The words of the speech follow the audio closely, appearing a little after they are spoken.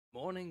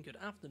Morning, good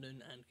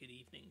afternoon, and good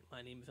evening.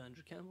 My name is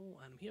Andrew Campbell,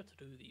 and I'm here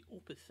to do the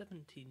Opus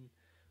 17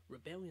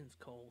 Rebellion's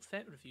Call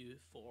set review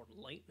for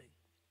Lightning.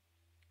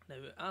 Now,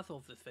 as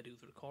of this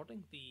video's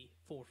recording, the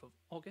 4th of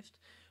August,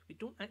 we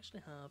don't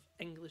actually have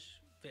English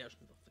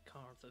versions of the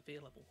cards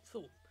available,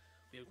 so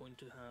we are going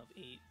to have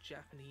a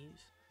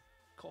Japanese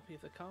copy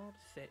of the card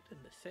set in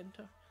the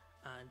centre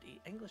and a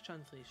English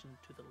translation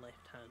to the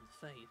left hand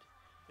side.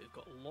 We've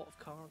got a lot of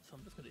cards, so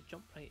I'm just going to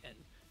jump right in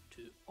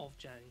to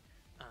Ovjang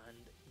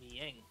and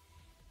Mieng.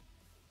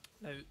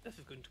 Now, this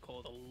is going to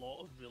cause a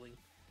lot of ruling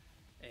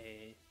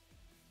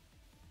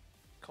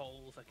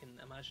calls, I can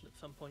imagine, at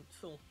some point.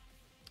 So,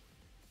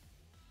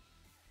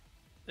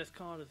 this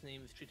card's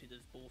name is treated as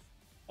both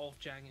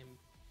Ovjang and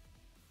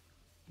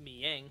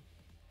Mieng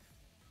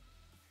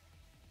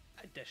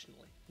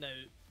additionally. Now,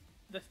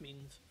 this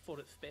means for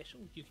its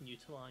special, you can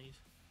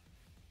utilise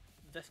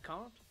this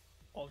card,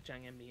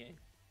 Ovjang and Mieng,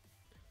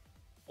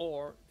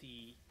 or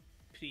the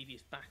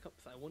previous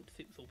backups. I want to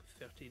say it was Opus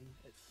 13,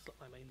 it's slipped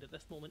my mind at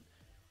this moment,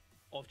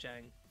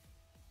 Ovjang,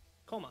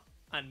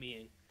 and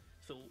Mieng.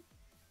 So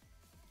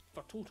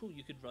for total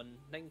you could run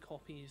 9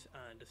 copies,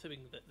 and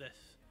assuming that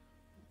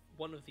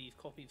one of these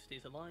copies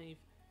stays alive,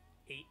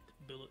 8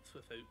 bullets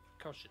without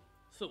recursion.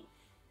 So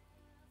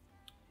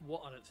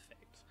what are its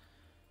effects?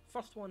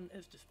 First one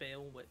is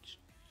Dispel, which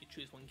you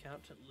choose one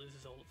character that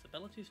loses all its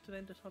abilities to the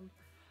end of turn.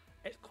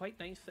 It's quite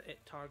nice that it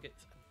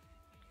targets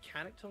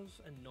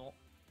characters and not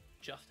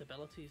just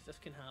abilities. This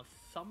can have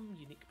some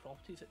unique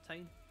properties at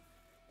time.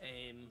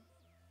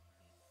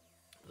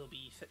 There'll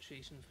be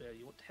situations where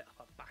you want to hit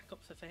up a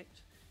backups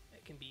effect.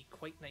 It can be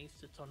quite nice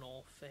to turn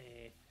off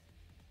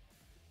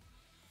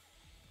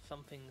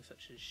something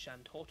such as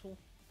Shantoto,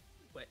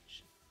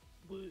 which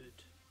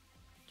would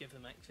give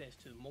them access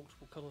to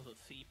multiple colours of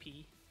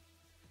CP.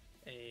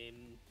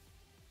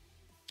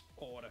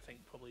 Or I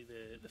think probably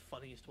the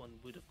funniest one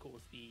would of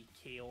course be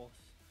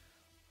Chaos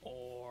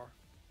or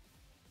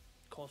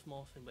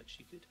Cosmos, in which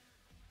you could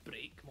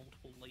break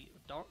multiple light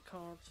or dark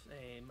cards,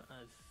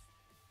 as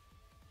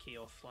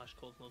Chaos /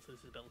 Cosmos has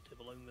the ability of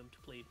allowing them to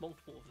play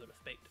multiple of their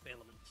respective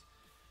elements.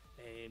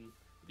 There'll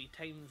be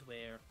times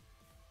where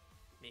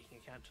making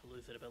a character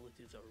lose their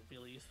abilities are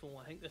really useful.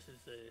 I think this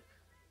is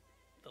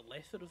the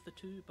lesser of the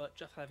two, but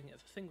just having it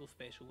as a single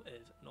special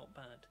is not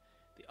bad.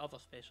 The other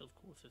special, of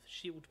course, is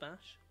Shield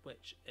Bash,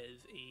 which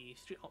is a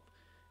straight up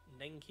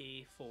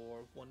 9k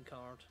for one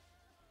card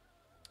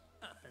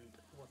and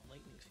 1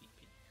 lightning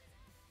CP.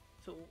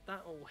 So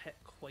that'll hit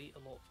quite a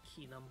lot of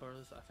key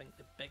numbers. I think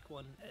the big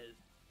one is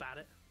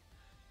Barret,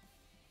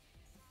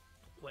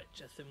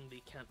 which, assuming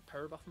they can't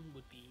power buff him,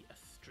 would be a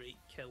straight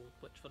kill,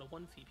 which for a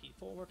 1 CP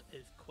forward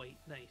is quite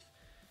nice.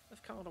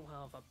 This card will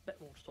have a bit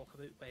more to talk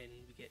about when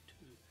we get to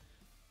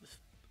this,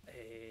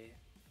 a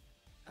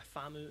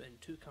FAMU in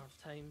 2 cards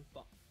time,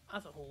 but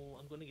as a whole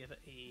I'm going to give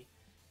it a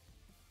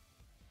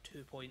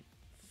 2.5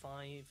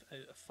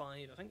 out of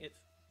 5. I think it's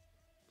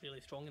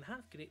really strong and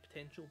has great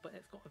potential, but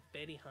it's got a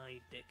very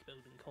high deck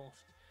building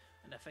cost,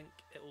 and I think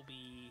it will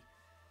be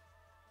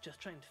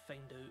just trying to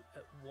find out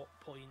at what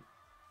point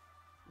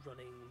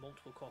running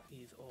multiple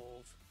copies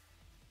of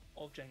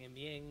Ovjang and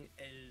Mieng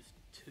is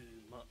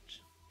too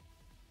much.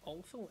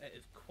 Also, it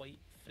is quite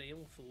frail,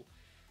 so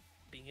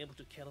being able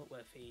to kill it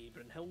with a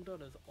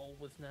Brynhildr is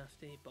always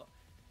nasty, but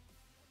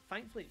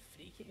thankfully it's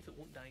free if it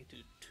won't die to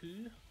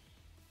 2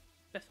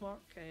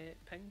 Bismarck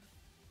pings.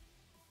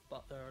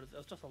 But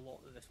there's just a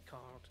lot that this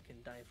card can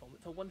die from.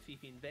 It's a 1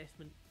 CP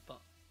investment, but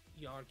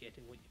you are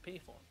getting what you pay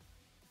for.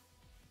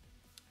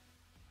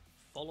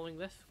 Following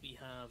this, we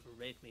have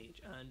Red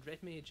Mage, and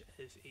Red Mage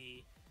is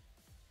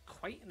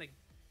quite an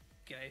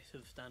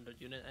aggressive standard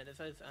unit, and it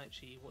is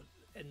actually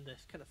in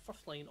this kind of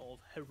first line of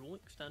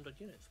heroic standard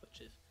units,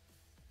 which is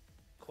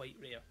quite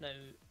rare. Now,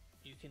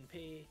 you can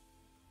pay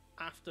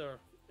after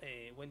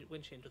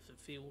when she enters the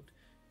field,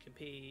 you can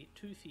pay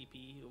 2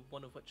 CP,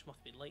 one of which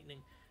must be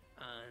lightning,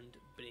 and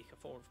break a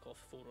forward cost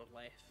 4 or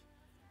less.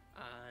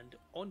 And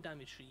on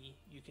damage tree,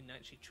 you can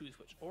actually choose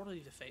which order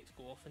these effects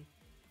go off in,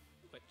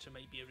 which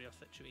might be rare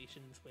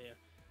situations where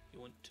you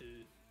want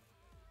to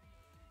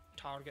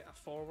target a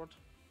forward,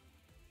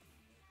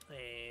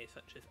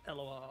 such as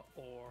Illawa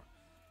or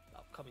the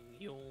upcoming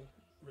Yule,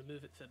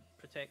 remove its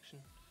protection,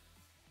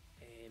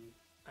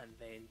 and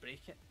then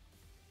break it.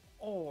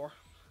 Or,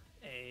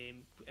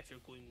 if you're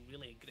going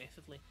really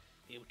aggressively,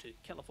 be able to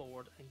kill a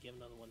forward and give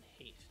another one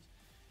haste.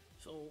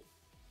 So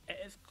it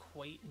is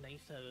quite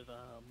nice to have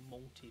a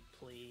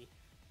multi-play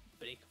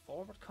break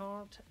forward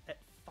card. At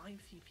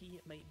 5 CP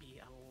it might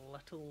be a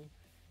little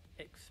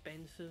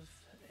expensive.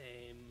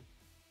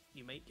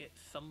 You might get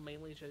some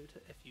mileage out of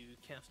it if you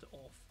cast it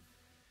off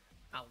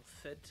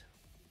Al-Cid,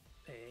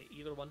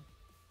 either one,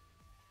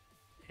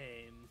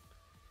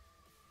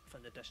 for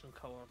an additional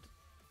card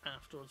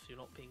afterwards, so you're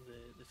not paying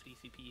the 3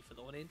 CP for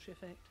the on-entry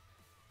effect.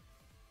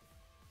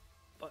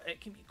 But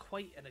it can be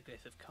quite an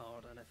aggressive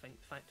card, and I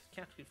think the fact that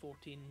category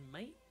 14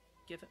 might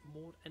give it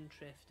more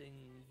interesting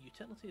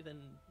utility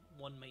than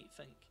one might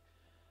think.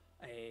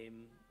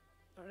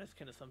 there is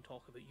kind of some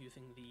talk about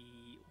using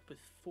the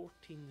Opus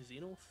 14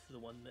 Xenos, the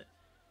one that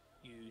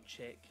you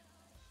check.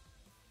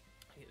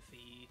 I think it's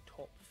the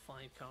top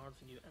 5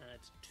 cards, and you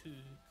add 2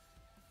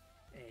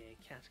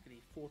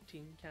 category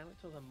 14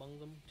 characters among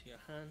them to your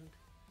hand.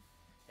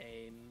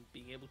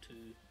 Being able to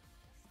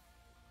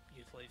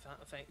utilise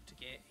that effect to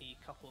get a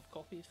couple of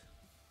copies.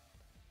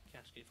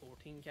 Category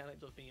 14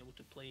 characters, being able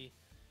to play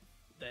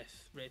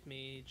this red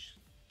mage,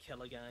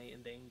 kill a guy,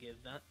 and then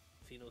give that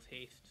Xenos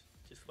haste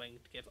to swing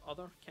to give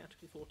other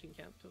category 14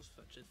 characters,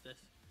 such as this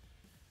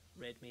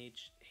red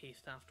mage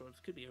haste afterwards.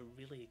 Could be a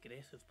really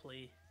aggressive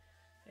play.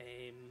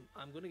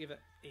 I'm going to give it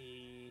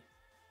a...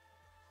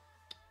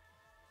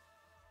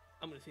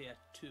 I'm going to say a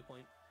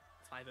 2.5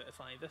 out of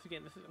 5. This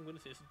again, I'm going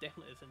to say this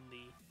definitely is in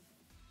the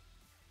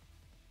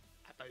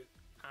about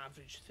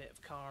average set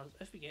of cards.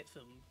 If we get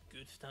some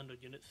good standard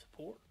unit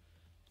support,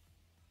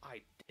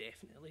 I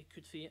definitely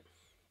could see it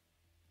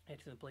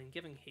entering the play.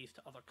 Giving haste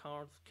to other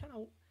cards can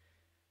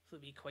also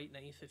be quite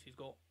nice if you've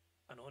got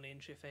an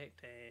on-entry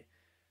effect,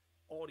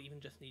 or even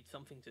just need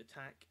something to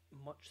attack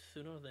much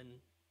sooner than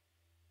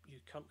you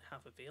currently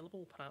have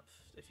available. Perhaps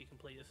if you can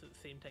play this at the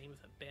same time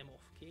as a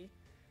Behemoth K,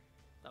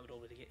 that would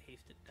already get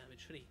hasted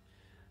damage free.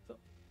 So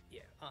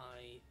yeah,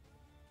 I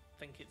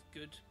think it's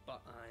good,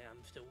 but I am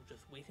still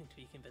just waiting to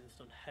be convinced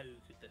on how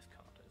good this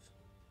card is.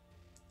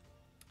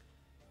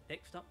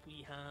 Next up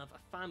we have a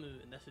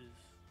Famu, and this is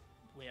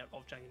where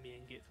Ovjang and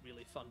Mieng gets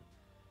really fun.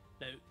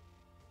 Now,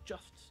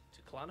 just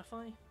to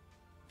clarify,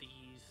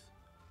 these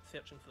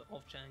searching for the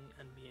Ovjang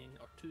and Mieng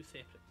are 2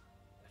 separate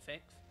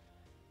effects,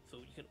 so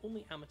you can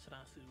only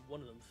Amaterasu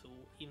one of them. So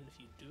even if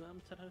you do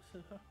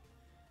Amaterasu her,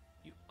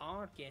 you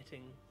are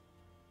getting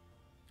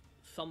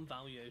some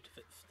value out of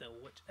it still,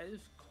 which is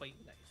quite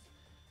nice.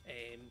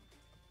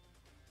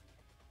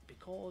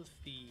 Because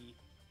the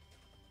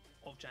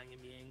Ovjang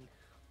and Mieng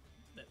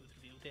that was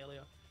revealed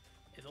earlier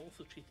is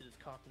also treated as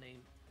card name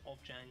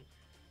Ovjang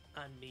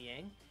and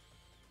Mieng,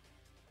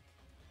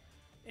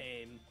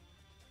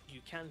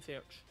 you can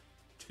search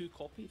 2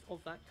 copies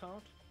of that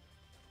card,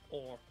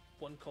 or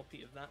 1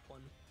 copy of that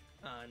one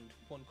and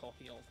 1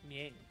 copy of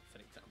Mieng, for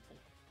example,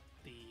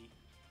 the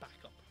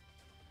backup.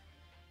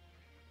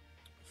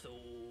 So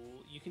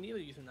you can either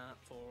use that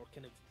for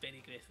kind of very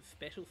aggressive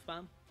special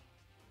spam,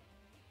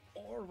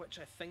 or, which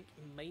I think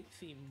might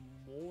see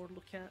more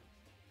look at,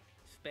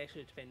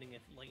 especially depending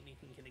if Lightning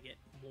can kind of get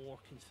more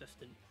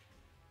consistent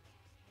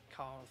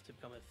cards to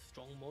become a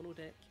strong mono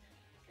deck,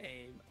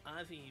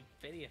 as a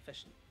very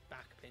efficient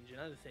backup engine.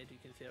 As I said,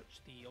 you can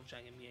search the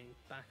Ovjang and Mieng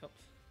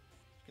backups.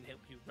 It can help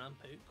you ramp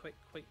out quite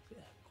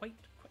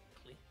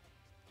quickly.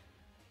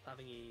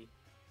 Having a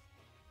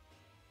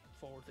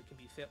forward that can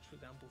be searched, for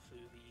example,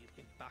 through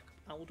the backup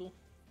Aldo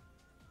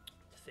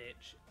to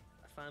search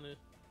a Famu,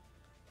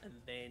 and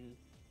then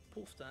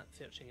post that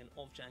searching an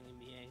Ovjang and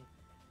Mieng,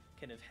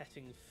 kind of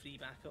hitting 3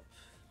 backups,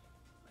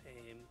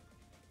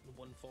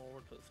 1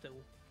 forward, but still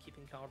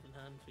keeping cards in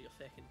hand for your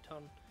second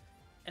turn,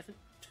 isn't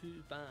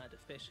too bad,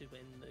 especially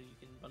when you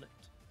can run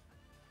it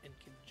in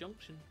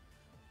conjunction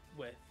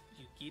with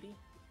Yugiri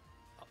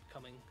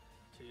upcoming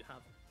to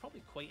have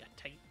probably quite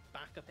a tight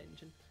backup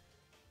engine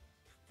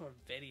for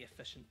very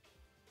efficient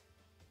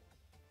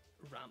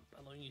ramp,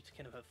 allowing you to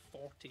kind of have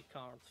 40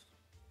 cards.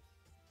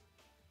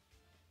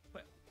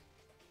 Well,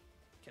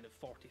 kind of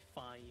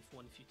 45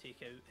 once you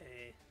take out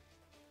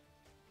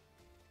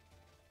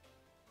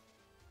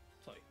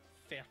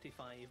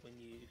 35 when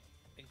you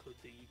include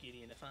the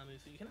Yugiri and the Famu,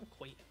 so you can have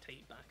quite a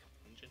tight backup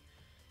engine.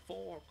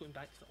 For going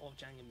back to the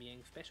Ovjang and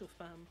Mieng special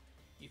spam,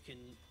 you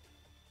can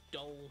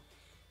dull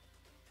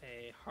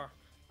her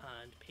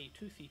and pay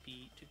 2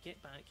 CP to get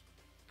back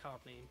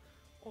card name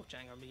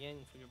Ovjang or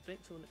Mieng from your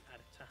break zone, add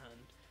it to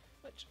hand,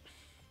 which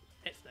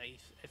it's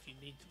nice if you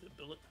need the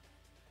bullet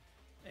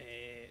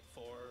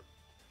for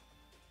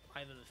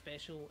either the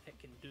special. It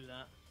can do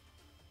that.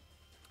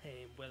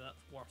 Whether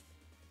that's worth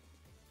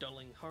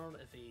dulling her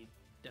is a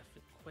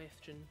different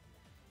question.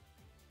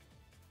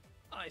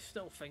 I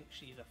still think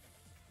she's a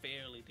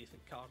fairly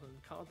decent card, and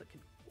a card that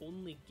can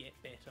only get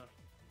better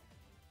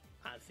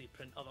as they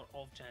print other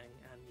Ovjang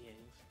and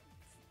Miengs.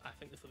 I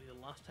think this will be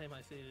the last time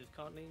I say these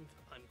card names.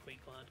 I'm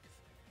quite glad, because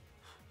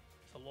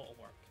it's a lot of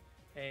work.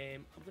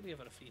 I'm going to give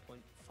it a 3.5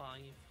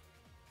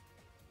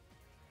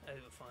 out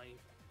of 5.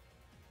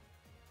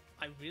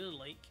 I really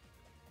like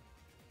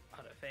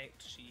her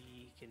effect.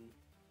 She can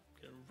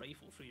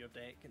rifle through your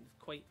deck and is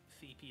quite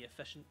CP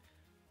efficient.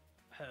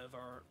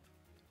 However,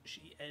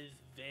 she is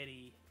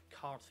very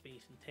card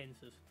space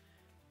intensive.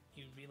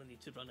 You really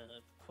need to run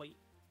quite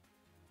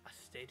a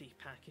steady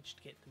package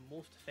to get the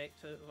most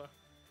effect out of her,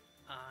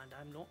 and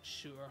I'm not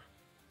sure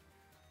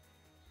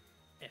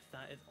if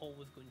that is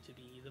always going to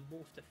be the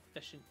most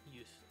efficient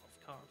use of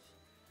cards.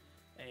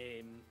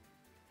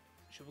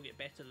 She will get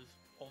better as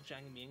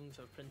Ovjang and Miengs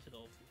are printed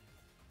of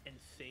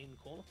insane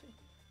quality,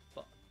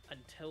 but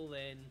until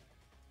then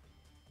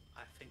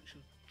I think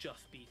she'll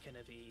just be kind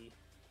of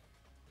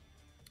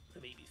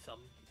maybe some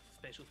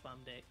special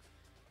spam decks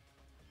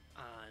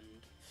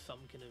and some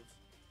kind of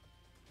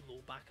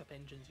low backup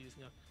engines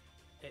using her.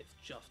 It's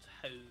just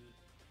how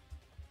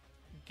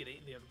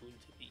great they're going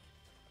to be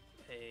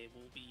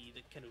will be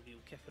the kind of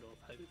real kicker of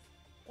how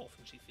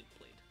often she's been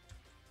played.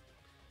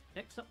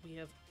 Next up we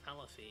have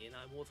Alice, and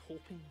I was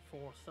hoping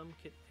for some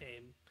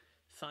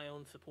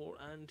Scion support,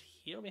 and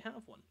here we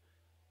have one.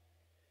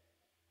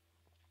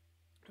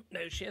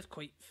 Now she is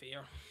quite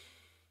fair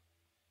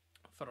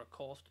for her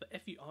cost, but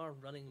if you are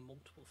running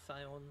multiple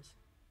Scions,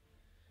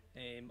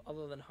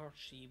 other than her,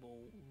 she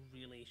will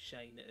really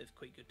shine. It is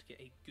quite good to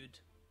get a good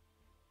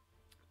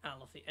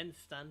Alice in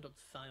standard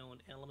Scion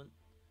element.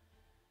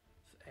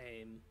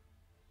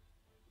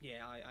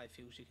 Yeah, I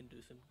feel she can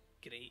do some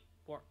great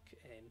work.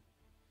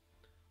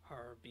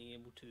 Her being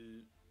able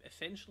to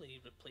essentially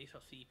replace her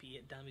CP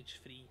at damage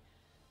free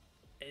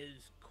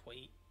is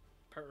quite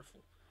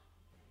powerful.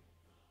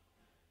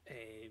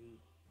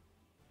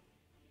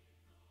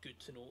 Good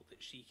to note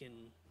that she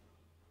can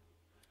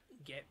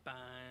get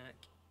back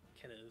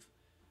kind of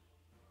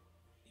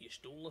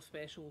Y'shtola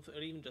specials,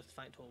 or even just the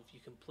fact of you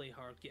can play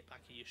her, get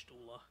back a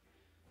Y'shtola,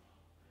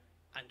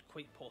 and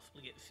quite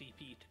possibly get the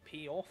CP to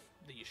pay off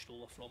the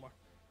Y'shtola from her,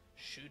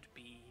 should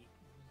be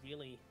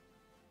really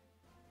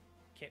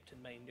kept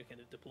in mind. You're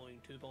kind of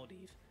deploying two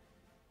bodies,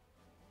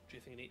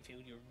 reducing an 8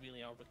 field, you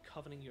really are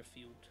recovering your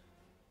field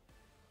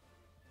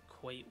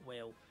quite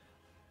well.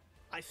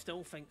 I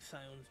still think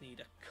Scions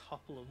need a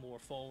couple of more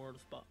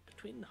forwards, but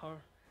between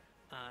her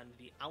and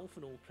the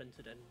Alphino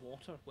printed in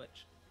water,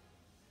 which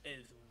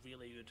is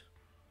really good.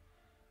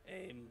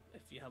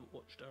 If you haven't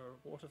watched our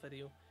water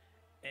video,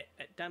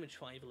 at damage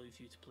 5 allows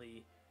you to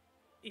play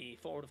a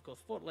forward of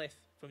cost 4 less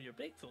from your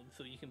break zone,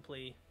 so you can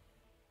play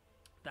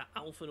that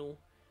Alphino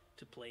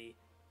to play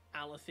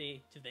Alice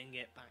to then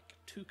get back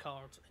 2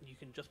 cards, and you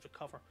can just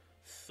recover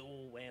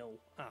so well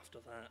after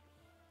that.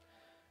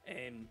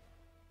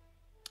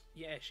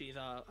 Yeah, she's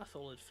a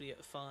solid 3 out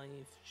of 5.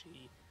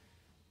 She,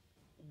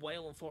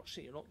 while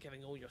unfortunately you're not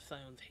giving all your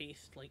Scions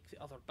haste like the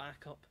other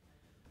backup,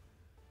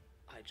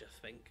 I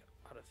just think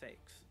her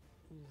effects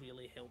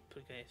really help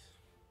progress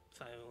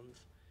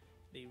Scions.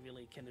 They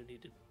really kind of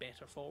needed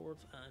better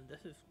forwards, and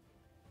this is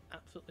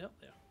absolutely up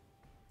there.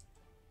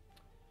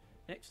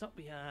 Next up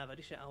we have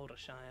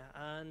Al-Rashia,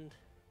 and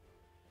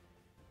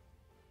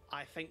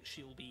I think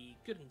she'll be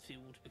good in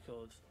field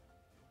because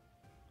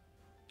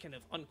kind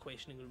of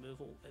unquestioning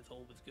removal is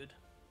always good.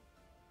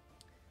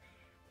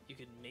 You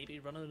could maybe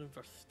run it in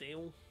for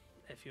stale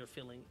if you're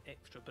feeling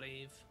extra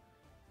brave,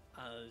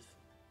 as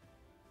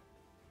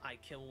I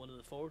kill one of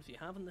the forwards you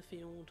have in the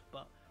field,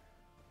 but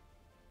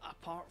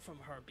apart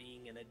from her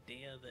being an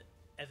Adea that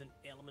isn't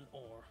element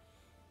or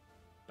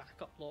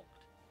backup locked,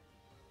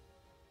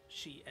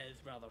 she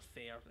is rather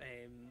fair.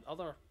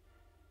 Other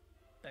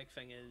big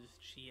thing is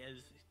she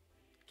is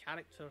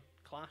character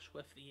clash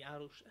with the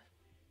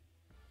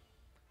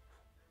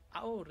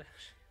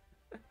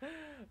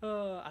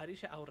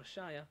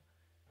Al-Rashia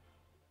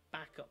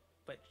backup,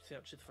 which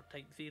searches for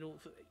type 0,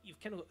 so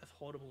you've kind of got this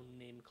horrible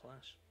name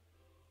clash.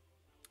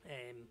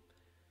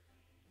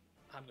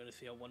 I'm going to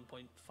say a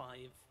 1.5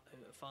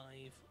 out of 5.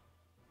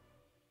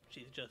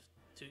 She's just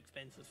too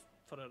expensive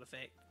for her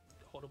effect.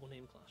 Horrible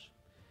name clash.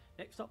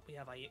 Next up we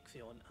have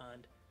Ixion,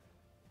 and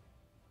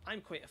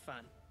I'm quite a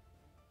fan.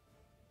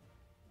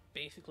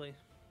 Basically,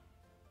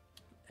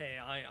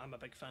 I'm a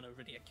big fan of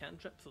Rydia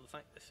Cantrip, so the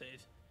fact that it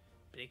says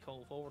break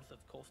all forwards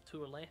that cost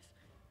 2 or less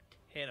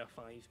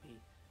terrifies me.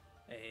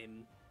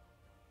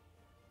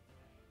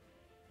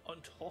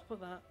 On top of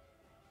that,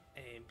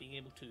 being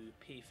able to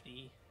pay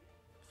free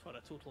for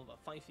a total of a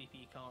 5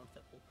 CP card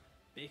that will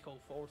break all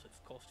forwards that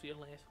cost 3 or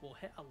less will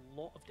hit a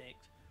lot of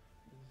decks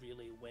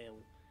really well.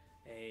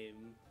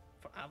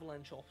 For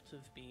Avalanche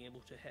Opus, being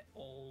able to hit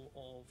all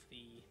of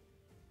the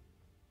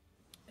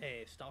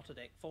starter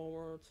deck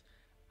forwards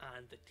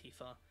and the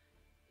Tifa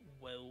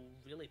will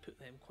really put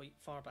them quite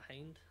far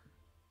behind.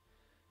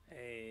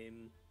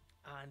 And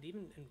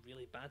even in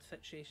really bad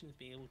situations,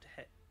 being able to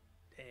hit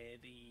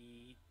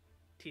the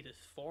Tidus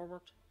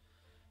forward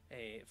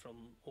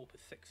from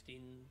Opus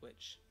 16,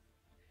 which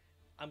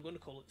I'm going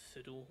to call it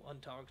pseudo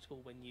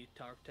untargetable. When you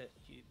target it,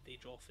 they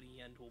draw 3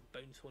 and will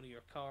bounce one of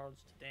your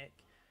cards to deck.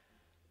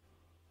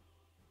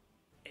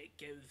 It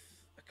gives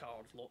a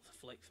card lots of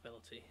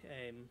flexibility.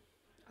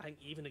 I think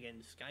even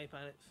against Sky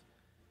Pirates,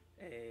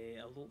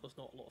 although there's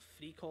not a lot of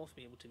free cost,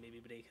 being able to maybe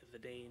break as the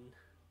Dane,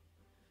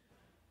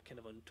 kind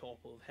of on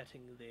top of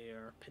hitting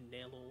their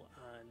Pinello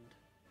and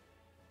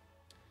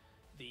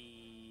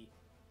the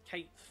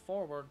Kites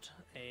forward,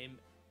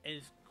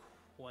 is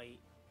quite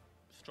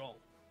strong.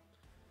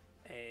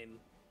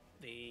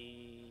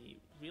 They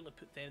really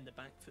put them in the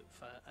back foot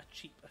for a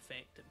cheap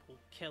effect that will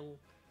kill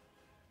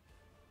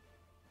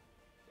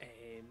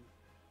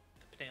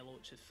the Pinello,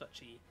 which is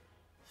such a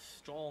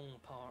strong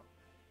part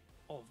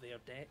of their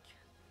deck.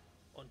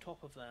 On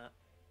top of that,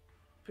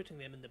 putting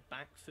them in the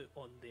back foot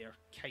on their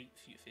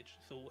Kites usage.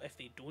 So if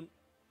they don't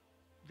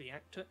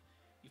react to it,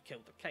 you've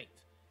killed their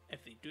Kites.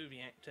 If they do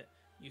react to it,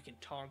 you can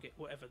target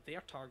whatever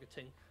they're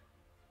targeting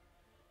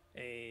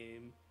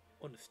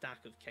on the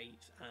stack of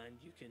Kites, and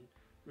you can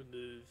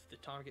remove the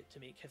target to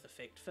make his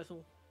effect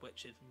fizzle,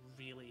 which is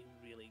really,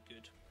 really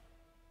good.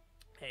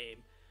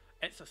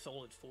 It's a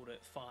solid 4 out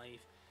of 5.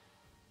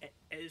 It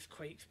is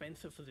quite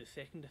expensive for the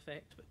second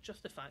effect, but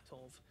just the fact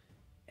of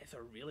it's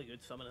a really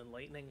good summon in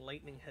Lightning.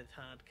 Lightning has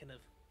had kind of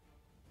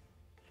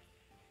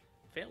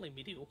fairly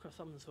mediocre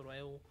summons for a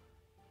while.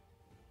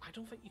 I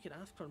don't think you could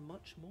ask for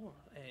much more.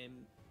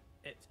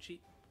 It's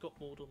cheap, got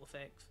modal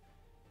effects,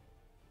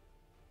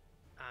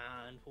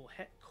 and will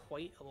hit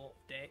quite a lot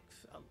of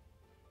decks.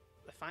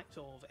 The fact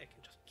of it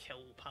can just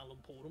kill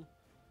Palamporum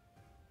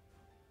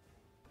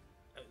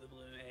out of the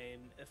blue.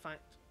 The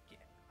fact, yeah,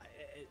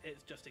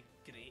 it's just a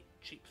great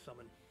cheap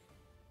summon.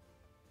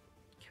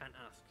 Can't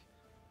ask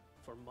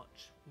for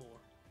much more.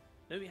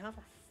 Now we have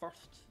our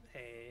first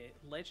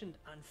legend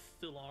and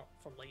full art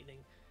for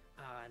Lightning,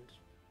 and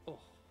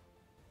oh,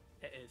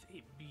 it is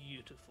a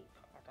beautiful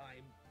card.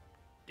 I'm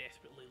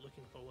desperately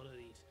looking for one of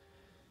these.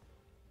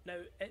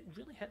 Now it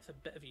really hits a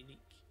bit of a unique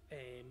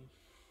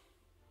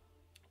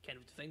kind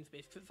of design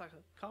space, because it's like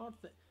a card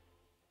that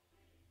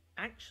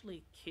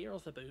actually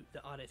cares about the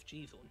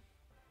RFG zone.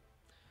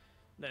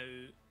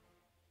 Now,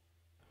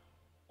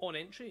 on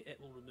entry, it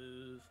will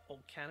remove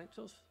all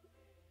characters.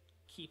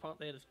 Key part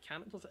there is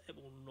characters. It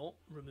will not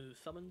remove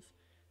summons.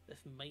 This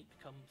might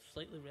become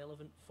slightly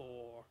relevant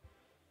for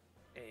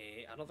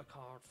another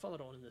card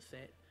further on in the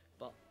set,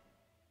 but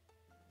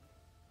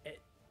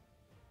it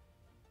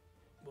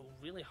will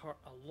really hurt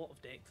a lot of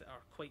decks that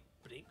are quite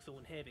break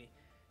zone heavy.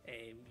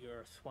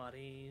 Your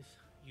soirees,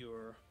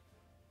 your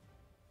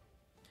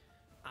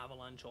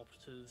avalanche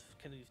operatives,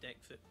 kind of these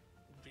decks that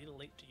really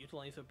like to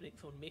utilise their break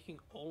zone, making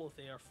all of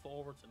their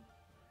forwards and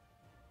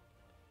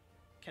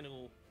kind of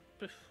go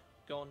poof,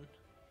 gone,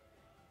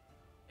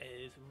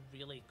 is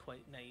really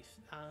quite nice.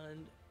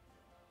 And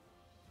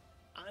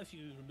as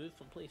you remove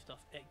from play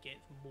stuff, it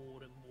gets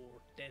more and more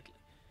deadly.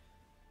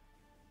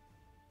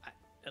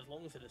 As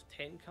long as it is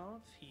 10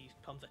 cards, he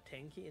comes at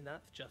 10k, and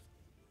that's just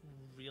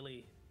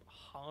really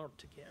hard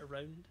to get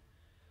around.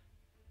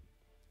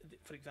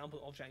 For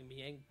example, Objang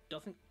Mieng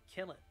doesn't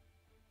kill it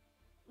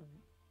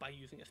by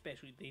using a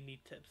special. They need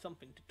to have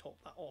something to top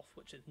that off,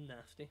 which is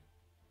nasty.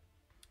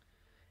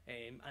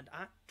 And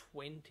at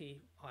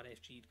 20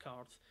 RFG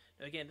cards,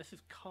 now again, this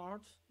is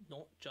cards,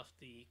 not just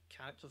the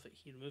characters that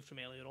he removed from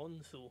earlier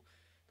on, so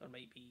there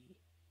might be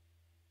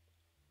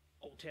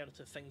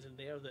alternative things in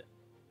there that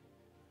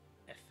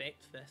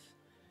affect this.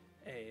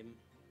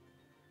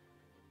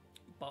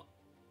 But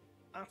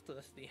after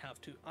this, they have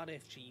to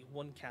RFG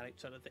one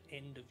character at the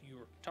end of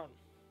your turn,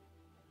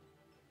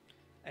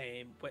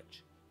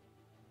 which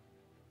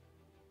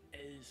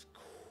is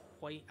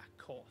quite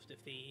a cost.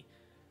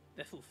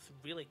 This will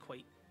really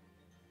quite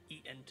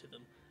eat into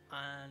them,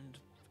 and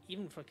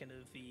even for kind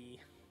of the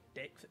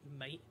decks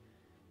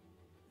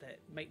that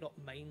might not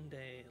mind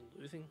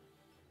losing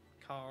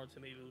cards,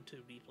 and maybe able to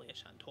replay a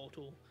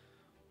Shantoto,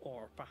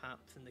 or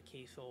perhaps in the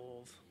case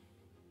of,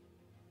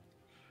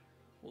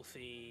 we'll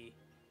say,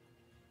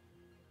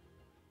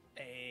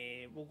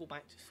 we'll go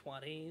back to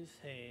soirees.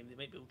 They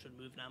might be able to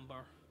remove an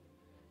Amber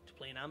to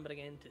play an Amber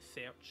again to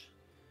search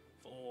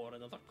for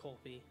another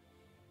copy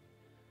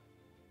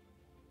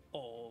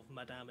of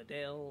Madame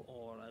Adele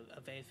or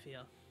a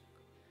Vesvia.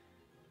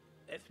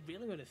 It's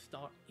really going to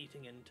start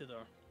eating into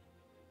their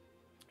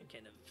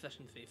kind of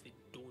position space if they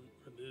don't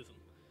remove them.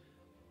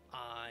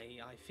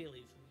 I feel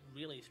he's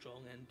really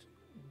strong, and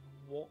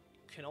what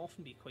can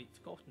often be quite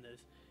forgotten is,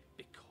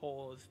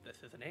 because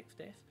this is an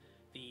X-Death,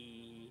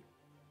 the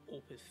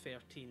Opus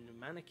 13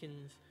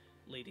 Mannequins,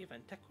 Lady of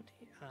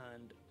Antiquity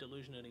and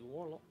Delusionary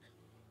Warlock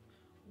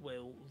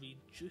will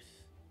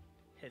reduce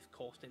his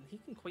cost, and he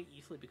can quite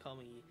easily become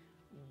a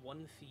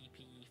 1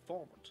 CP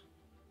forward,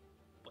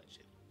 which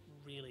is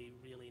really,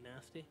 really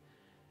nasty.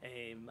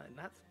 And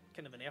that's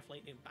kind of an Earth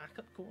Lightning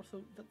backup core,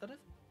 so there is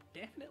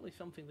definitely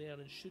something there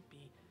and should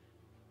be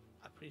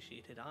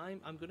appreciated. I'm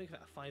going to give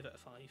it a 5 out of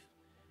 5.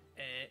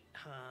 It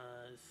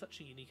has such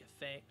a unique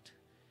effect.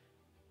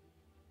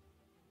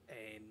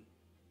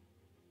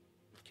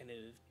 Kind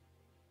of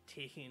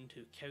taking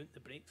into account the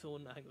break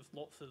zone. I think there's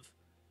lots of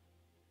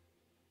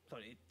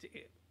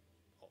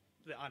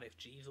the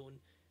RFG zone.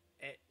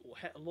 It will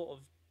hit a lot of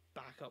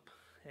backup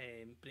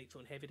break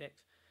zone heavy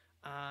decks,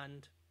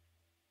 and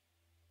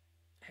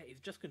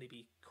it's just going to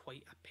be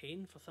quite a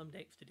pain for some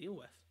decks to deal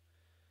with.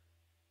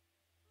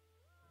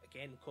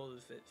 Again,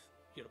 because it's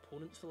your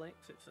opponent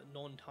selects, it's a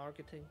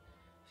non-targeting.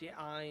 So yeah,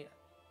 I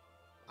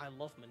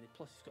love him, and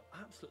plus he's got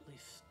absolutely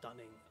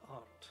stunning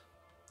art.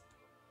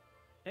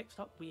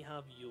 Next up we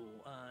have Yo,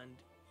 and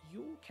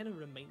Yo kind of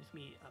reminds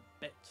me a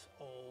bit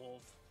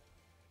of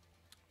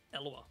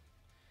Illawa.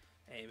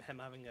 Him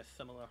having a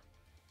similar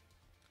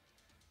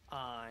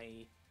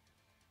I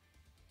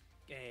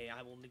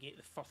will negate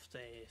the first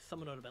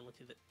summoner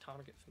ability that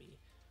targets me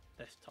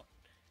this turn.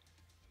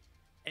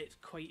 It's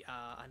quite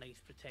a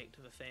nice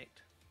protective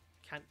effect,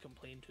 can't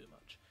complain too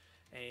much.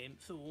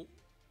 So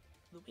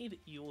the way that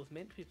Yo is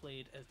meant to be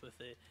played is with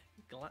the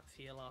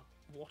Glaciella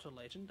Water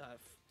Legend.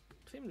 I've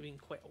seemed to be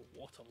quite a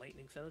water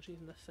lightning synergy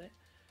in this set,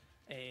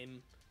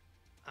 and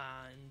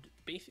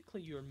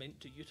basically you're meant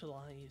to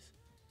utilise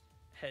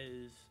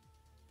his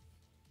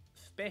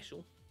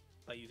special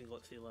by using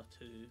Godzilla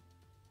to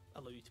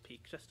allow you to pay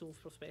crystals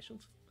for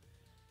specials.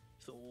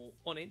 So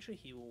on entry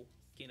he will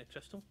gain a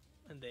crystal,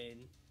 and then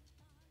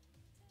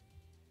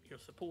you're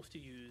supposed to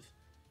use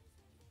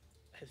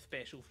his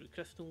special through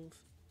crystals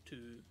to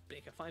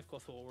break a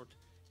 5-cost forward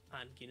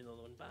and gain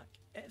another one back.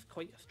 It's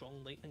quite a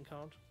strong lightning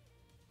card.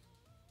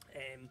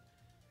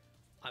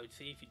 I would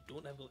say if you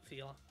don't have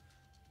Godzilla,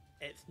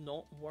 it's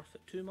not worth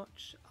it too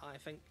much. I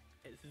think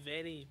it's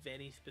very,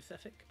 very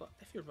specific, but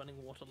if you're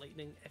running Water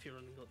Lightning, if you're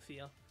running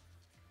Godzilla,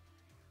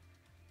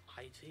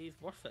 I'd say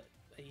it's worth it.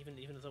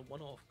 Even as a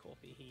one-off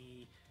copy,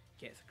 he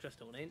gets a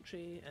crystal on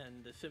entry,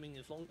 and assuming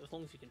as long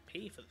as you can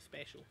pay for the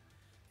special,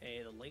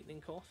 the lightning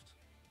cost,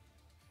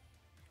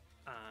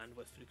 and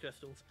with 3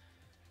 crystals,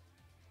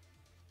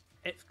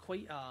 it's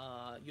quite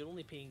a... you're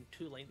only paying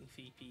 2 lightning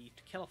CP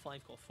to kill a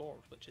 5-cost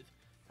forward,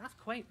 that's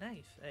quite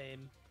nice.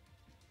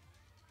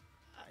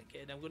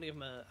 Again, I'm going to give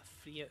him a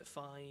 3 out of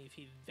 5.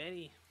 He's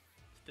very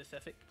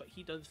specific, but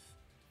he does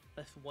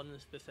this one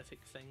specific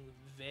thing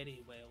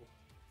very well.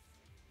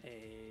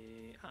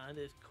 And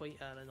is quite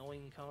an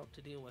annoying card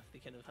to deal with. They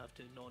kind of have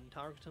to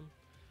non-target him,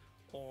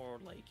 or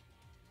like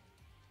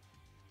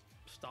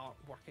start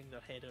working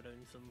their head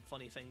around some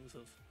funny things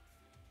of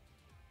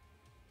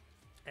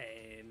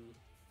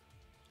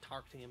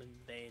targeting him and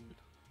then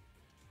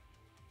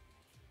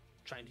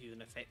trying to use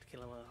an effect to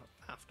kill him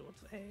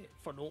afterwards.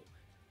 For note,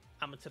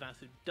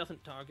 Amaterasu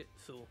doesn't target,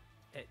 so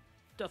it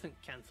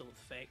doesn't cancel its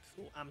effect,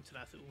 so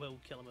Amaterasu will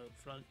kill him out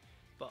front,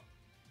 but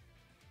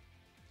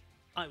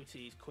I would say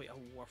he's quite a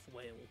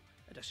worthwhile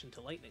addition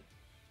to Lightning.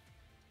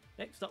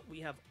 Next up we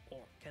have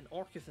Orc, and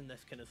Orc is in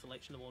this kind of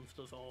selection of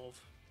monsters of...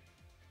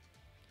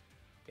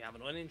 we have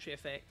an on-entry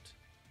effect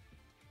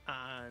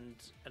and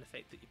an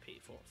effect that you pay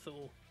for.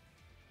 So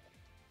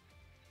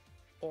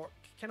Orc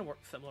kind of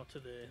works similar to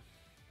the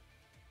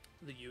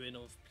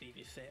Yuna of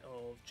previous set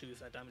of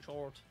choose a damage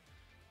horde,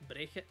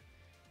 break it,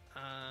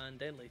 and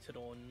then later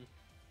on,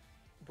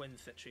 when the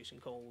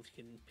situation calls,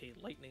 you can pay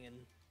lightning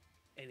in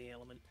any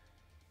element,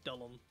 dull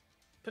them,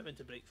 put them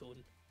into break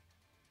zone,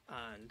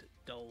 and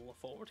dull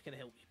forward, kind of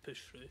help you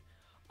push through.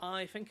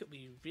 I think it'll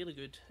be really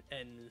good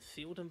in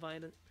sealed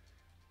environment.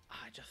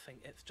 I just think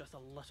it's just a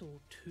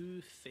little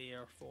too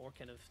fair for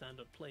kind of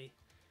standard play.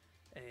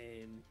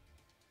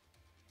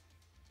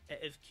 It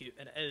is cute,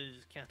 and it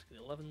is category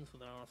 11, so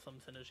there are some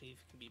synergies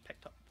that can be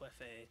picked up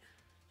with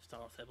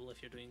Star Sybil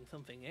if you're doing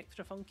something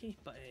extra funky,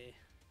 but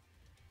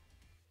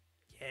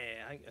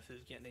yeah, I think this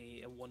is getting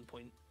a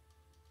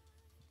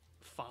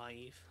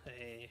 1.5.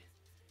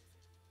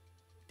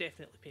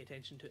 Definitely pay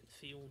attention to it in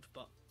sealed,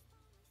 but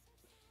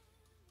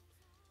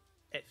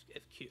it's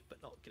cute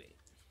but not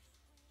great.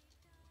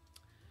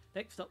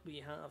 Next up we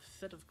have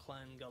Sid of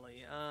Clan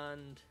Gully,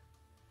 and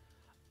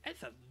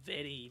it's a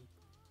very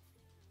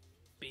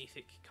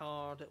basic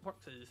card. It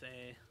works as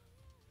I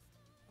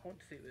want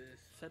to say it was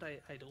Sid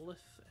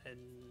Idolus,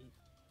 and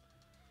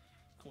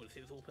I want to say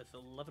it was Opus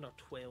 11 or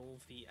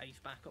 12, the ice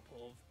backup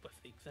of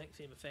with the exact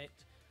same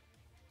effect.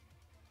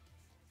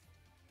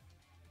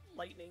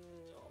 Lightning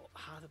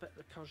has a bit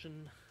of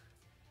recursion.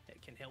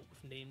 It can help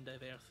with name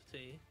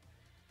diversity.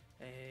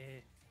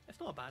 It's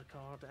not a bad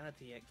card. It adds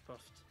the X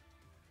burst.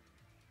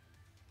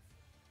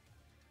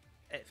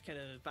 It's kind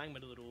of bang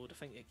middle of the road. I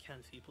think it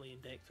can see play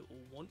in decks that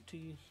will want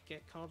to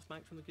get cards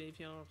back from the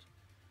graveyard.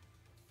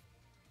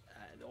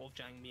 Of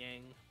Jang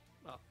Miang.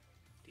 Oh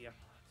dear,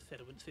 I said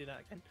I wouldn't say that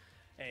again.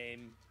 I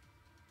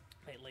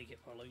like it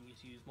for allowing you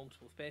to use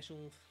multiple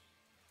specials.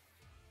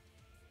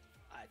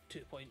 At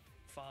 2.5,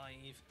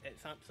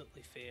 it's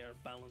absolutely fair,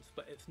 balanced,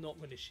 but it's not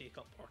going to shake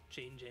up or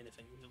change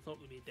anything. There's not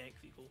going to be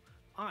decks that go,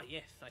 ah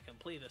yes, I can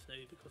play this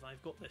now because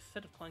I've got this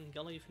Sid of Clan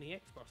Gully from the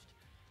X burst.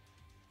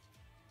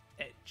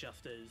 It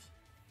just is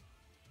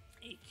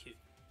a cute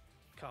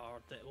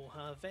card that will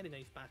have very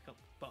nice backup,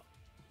 but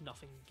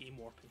nothing game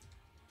warping.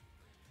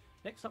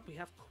 Next up we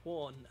have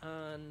Quan,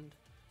 and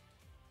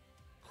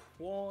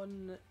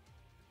Quan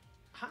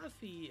has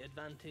the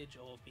advantage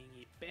of being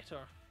a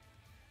better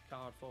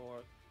card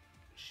for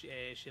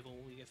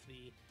Chival. We give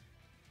the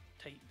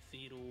Type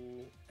 0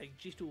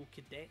 Agito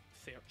Cadet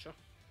Searcher,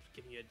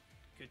 giving you a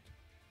good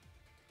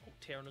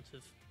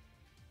alternative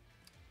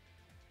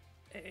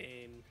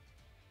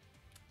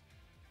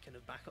kind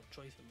of backup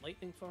choice in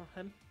Lightning for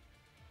him.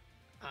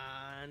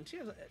 And she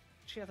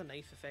has a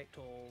nice effect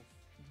of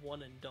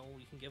 1 and dull.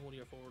 You can give one of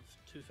your forwards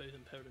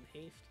 2000 power and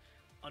haste.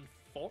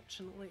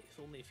 Unfortunately, it's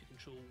only if you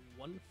control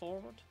 1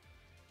 forward,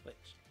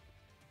 which,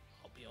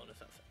 I'll be honest,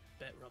 that's a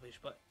bit rubbish,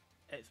 but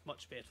it's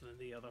much better than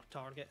the other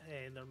target,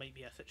 and there might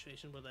be a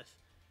situation where this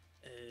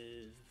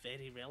is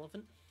very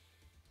relevant.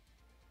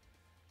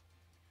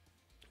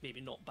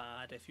 Maybe not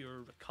bad if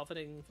you're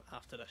recovering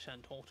after a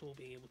Shantoto,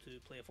 being able to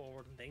play a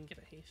forward and then give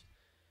it haste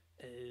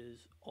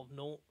is of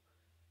note.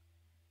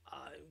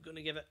 I'm going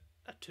to give it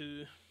a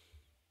 2,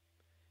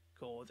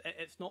 because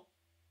it's not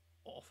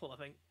awful. I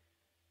think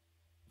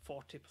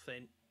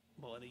 40%,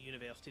 well, in a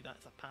university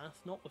that's a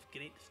pass, not with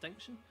great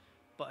distinction,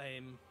 but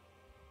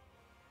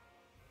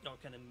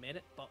not kind of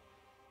merit, but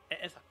it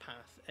is a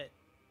pass. It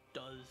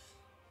does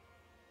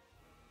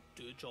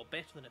do a job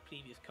better than a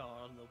previous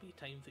card, and there'll be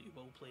times that you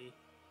will play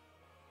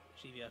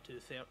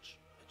GVR2 Search,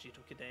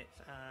 Vegito Cadets,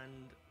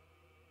 and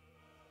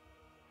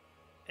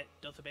it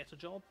does a better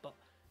job, but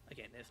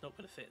again, it's not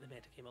going to set the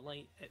metagame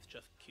alight, it's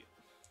just cute.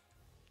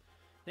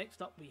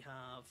 Next up we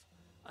have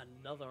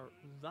another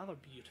rather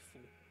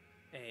beautiful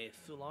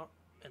full art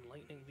in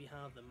Lightning. We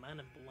have the Man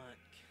in Black.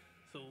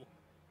 So,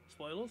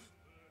 spoilers,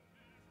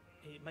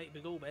 it might be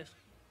Golbez,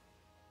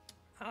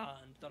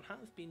 and there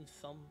has been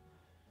some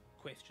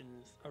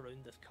questions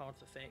around this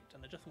card's effect,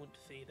 and I just want to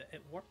say that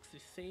it works the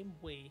same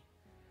way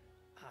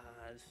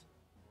as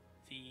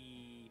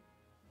the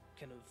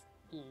kind of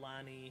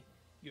Lani,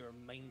 your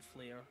Mind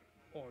Flayer,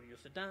 or your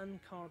Zidane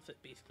cards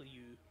that basically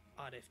you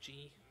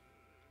RFG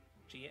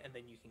it and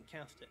then you can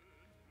cast it.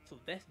 So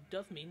this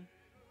does mean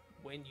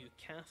when you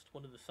cast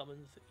one of the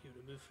summons that you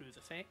remove through his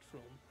effect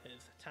from his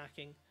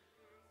attacking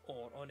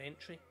or on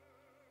entry,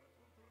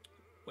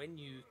 when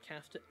you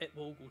cast it, it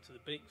will go to the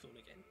break zone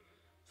again.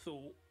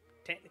 So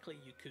technically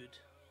you could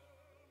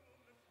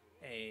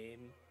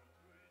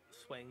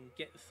swing,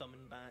 get the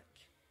summon back,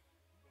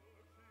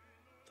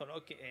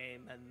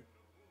 and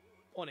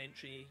on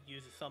entry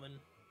use the summon,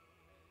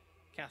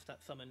 cast that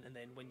summon, and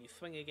then when you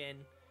swing again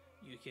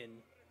you can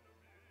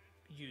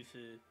use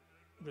the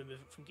remove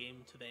it from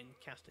game to then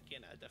cast it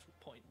again at a different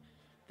point.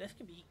 This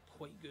can be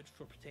quite good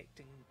for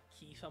protecting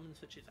key summons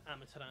such as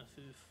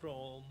Amaterasu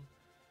from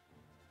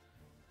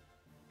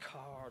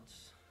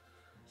cards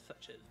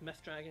such as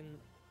Myth Dragon.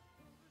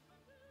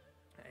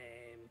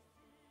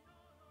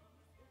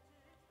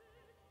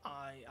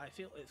 I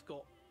feel it's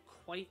got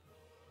quite...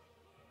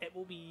 It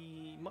will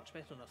be much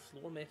better in a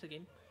slower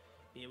metagame.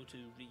 Be able to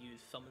reuse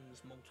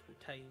summons multiple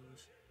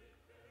times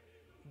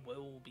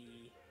will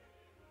be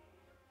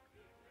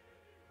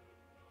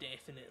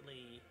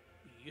definitely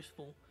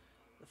useful.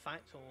 The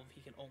fact of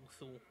he can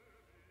also,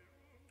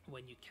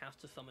 when you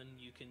cast a summon,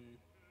 you can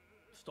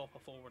stop a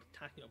forward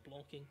attacking or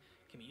blocking.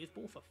 Can be used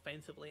both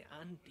offensively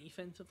and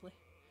defensively.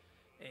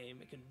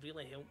 It can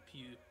really help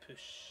you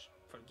push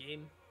for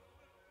game.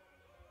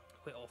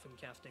 Quite often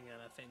casting an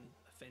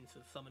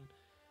offensive summon.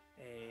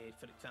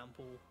 For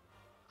example,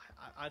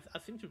 I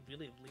seem to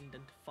really have leaned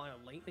into Fire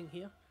Lightning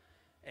here.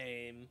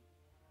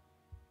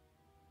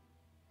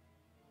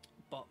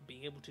 But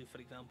being able to, for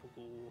example,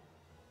 go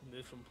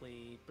move from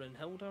play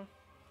Brynhilda,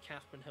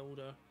 cast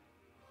Brynhilda,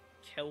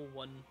 kill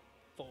one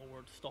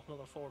forward, stop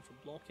another forward from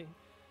blocking,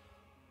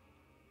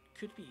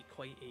 could be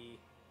quite a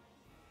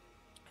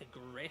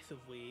aggressive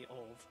way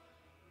of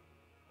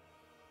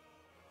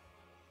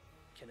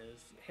kind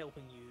of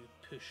helping you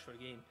push for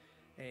game.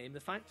 The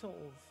fact of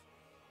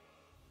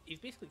he's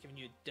basically giving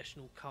you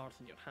additional cards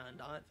in your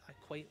hand. I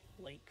quite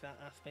like that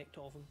aspect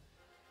of him,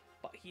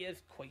 but he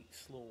is quite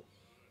slow.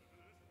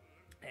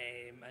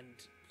 And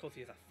because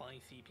he has a 5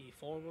 CP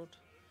forward,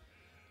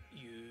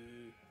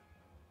 you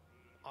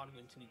are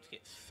going to need to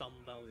get some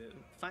value.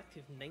 The fact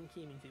of 9k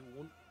means he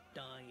won't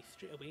die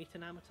straight away to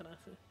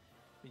Amaterasu.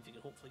 Means you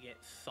can hopefully get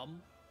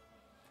some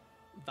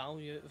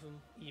value out of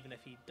him, even if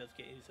he does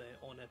get his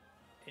on a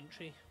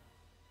entry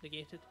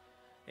negated.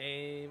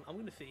 I'm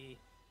going to say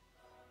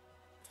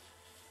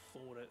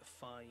 4 out of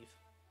 5.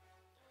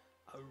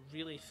 A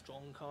really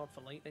strong card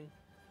for Lightning,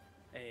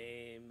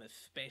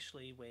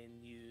 especially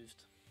when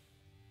used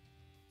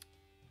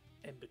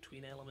in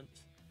between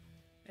elements.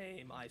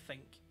 I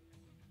think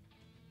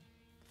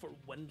for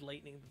Wind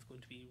Lightning there's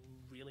going to be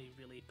really,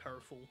 really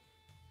powerful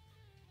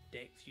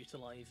decks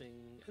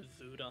utilising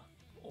Azura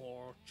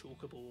or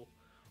Chocobo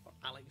or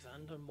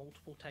Alexander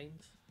multiple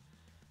times.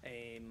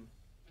 And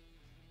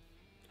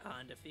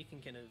if they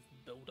can kind of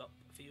build up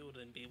field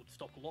and be able to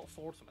stop a lot of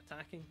forwards from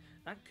attacking,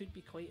 that could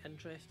be quite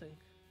interesting.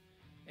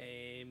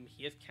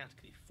 He is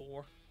category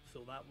 4,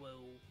 so that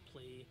will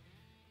play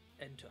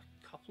into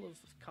a couple of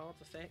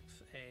cards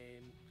effects.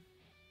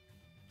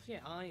 So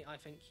yeah, I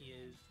think he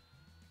is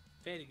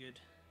very good.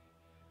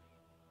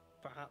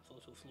 Perhaps a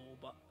little slow,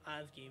 but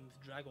as games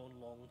drag on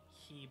long,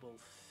 he will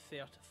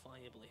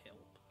certifiably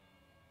help.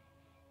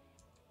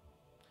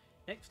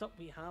 Next up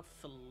we have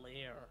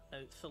Solaire. Now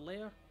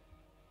Solaire,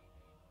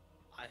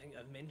 I think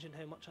I've mentioned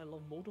how much I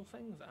love modal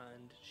things,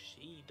 and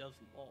she does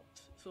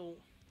lots. So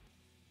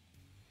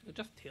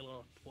just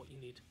tailor what you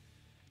need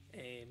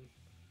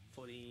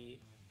for the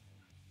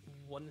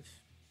one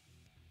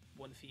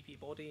CP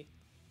body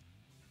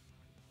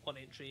on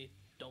entry.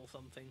 Dull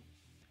something.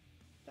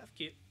 That's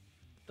cute.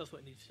 Does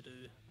what it needs to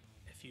do.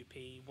 If you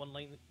pay 1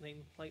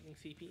 lightning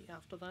CP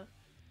after that,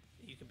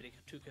 you can break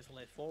a 2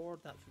 left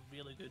forward. That's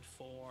really good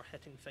for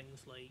hitting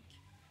things like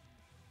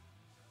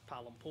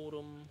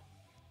Palamporum,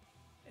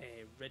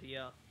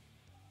 Rydia,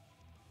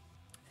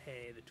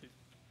 the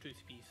 2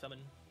 CP summon,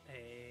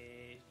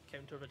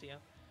 counter Rydia,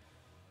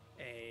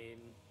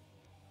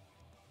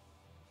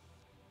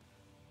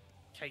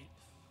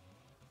 Kites,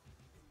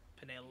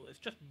 Pinello. It's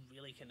just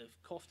really kind of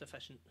cost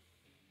efficient,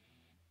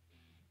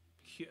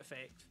 cute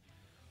effect.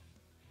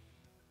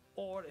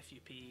 Or if you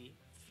pay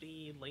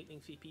 3 lightning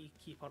CP,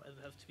 key part of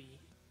it has to be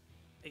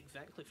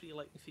exactly free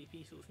lightning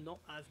CP, so it's not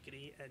as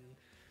great in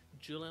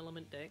dual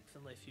element decks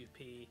unless you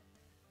pay,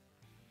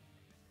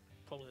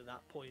 probably at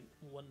that point,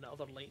 one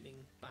other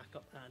lightning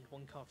backup and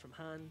one card from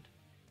hand.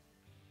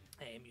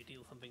 You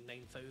deal something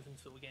 9,000,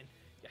 so again,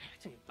 you're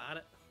hitting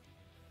Barret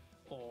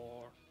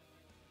or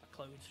a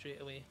Cloud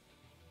straight away.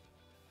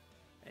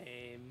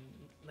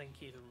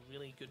 9k is a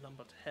really good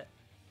number to hit.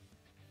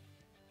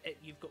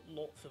 You've got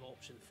lots of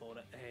options for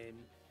it.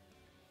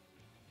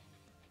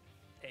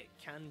 It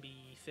can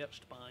be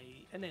searched by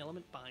an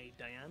element by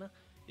Diana,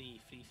 the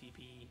free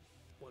CP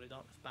Warrior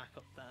Darkness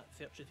backup that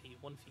searches a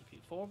 1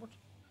 CP forward.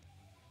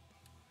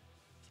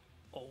 It's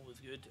always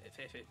good. It's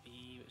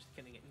FFB, which is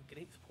kind of getting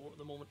great support at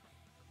the moment.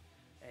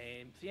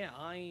 So yeah,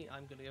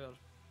 I'm going to give her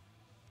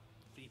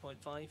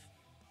 3.5.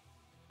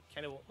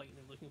 Kind of what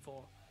Lightning looking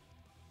for.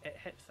 It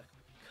hits a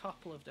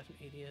couple of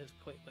different areas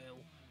quite well.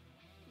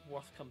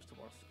 Worst comes to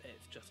worst,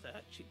 it's just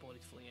a cheap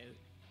bodies fling out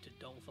to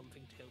dull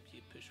something to help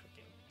you push for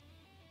kill.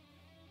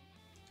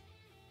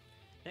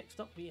 Next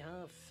up we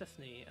have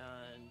Sisney,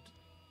 and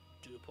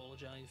do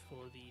apologise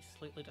for the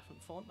slightly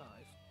different font that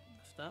I've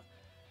missed that.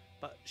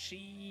 But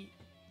she,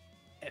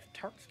 if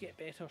Turks get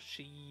better,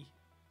 she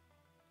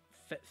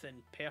fits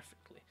in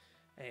perfectly.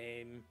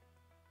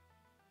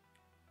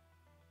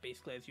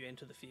 Basically, as you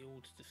enter the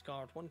field,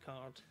 discard one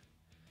card,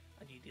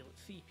 and you deal it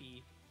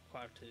CP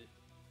prior to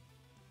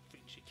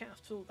each you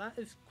cast. So that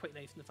is quite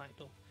nice in the fact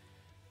of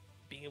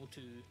being able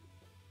to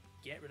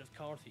get rid of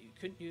cards that you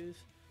couldn't use.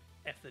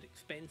 If they're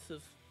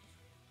expensive,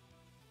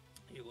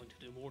 you're going to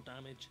do more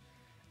damage.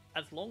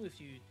 As long as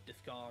you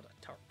discard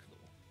a Turk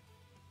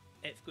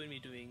though, it's going to be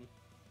doing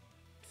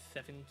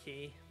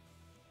 7k.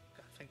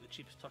 I think the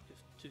cheapest Turk is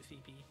 2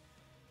 CP.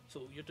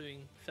 So you're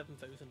doing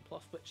 7,000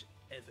 plus, which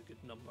is a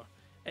good number.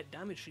 At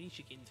damage free,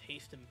 she gains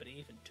haste and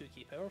brave and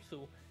 2k power,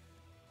 so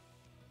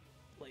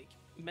like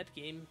mid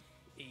game,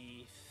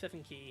 a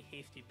 7k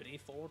hasty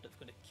brave forward that's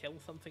going to kill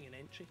something in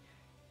entry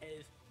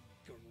is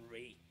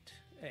great.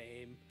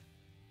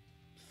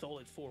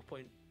 Solid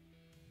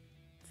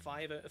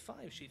 4.5 out of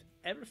 5. She's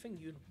everything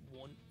you'd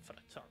want for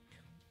a Turk.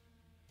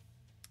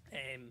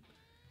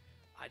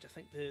 I just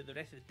think the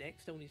rest of the deck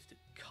still needs to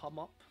come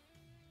up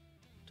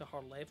to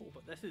her level,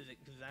 but this is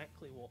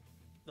exactly what,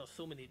 there's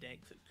so many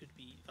decks that could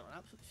be, that are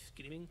absolutely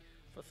screaming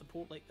for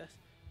support like this,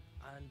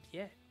 and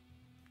yeah,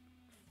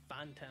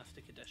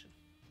 fantastic addition.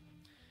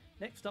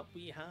 Next up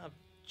we have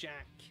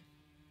Jack,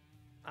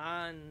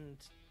 and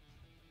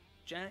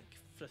Jack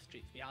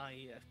frustrates me.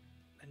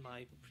 In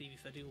my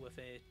previous video with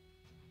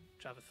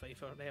Travis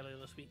Pfeiffer earlier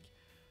this week,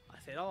 I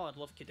said, oh, I'd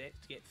love cadets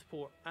to get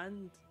support,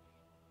 and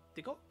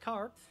they got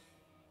cards.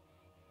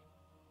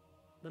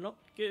 They're not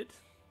good,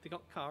 they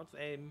got cards.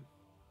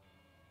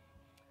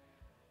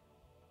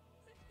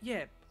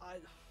 Yeah,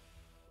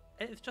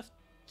 it's just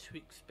too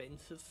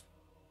expensive.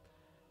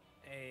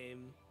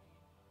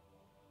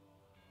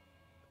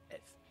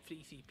 It's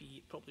free CP,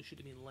 it probably should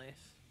have been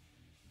less.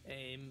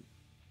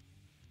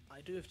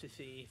 I do have to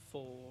say,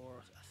 for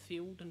a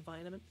sealed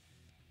environment,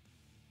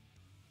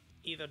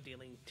 either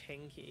dealing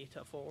 10k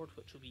to a forward,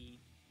 which will be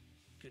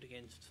good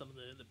against some of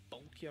the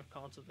bulkier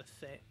cards of this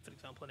set, for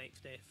example an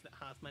XDF that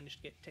has managed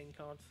to get 10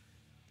 cards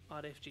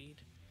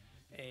RFG'd,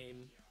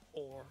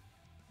 or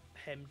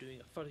him doing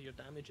a further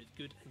damage is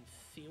good in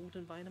sealed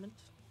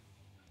environments.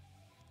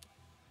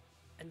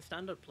 In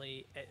standard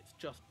play, it's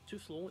just too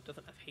slow, it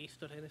doesn't have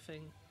haste or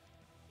anything.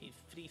 He's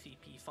 3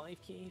 CP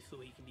 5k, so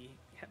he can be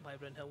hit by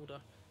Brynhilda.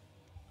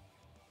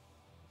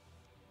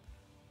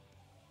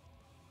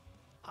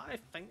 I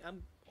think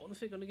I'm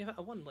honestly going to give it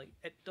a 1. Like,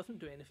 it doesn't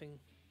do anything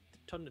to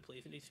turn the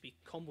plays, it needs to be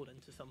comboed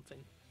into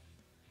something.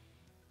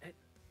 It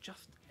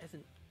just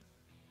isn't.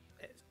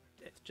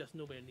 It's just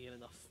nowhere near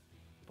enough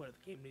where the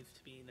game needs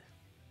to be in.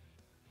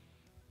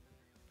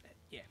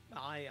 Yeah,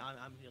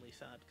 I'm really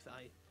sad because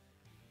I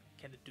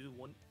kind of do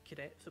want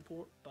cadet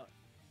support, but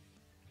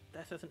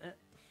this isn't it.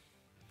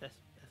 This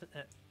isn't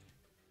it.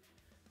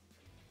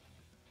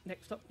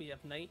 Next up we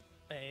have Knight.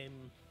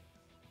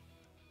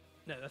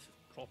 Now this is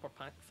proper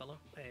pack filler,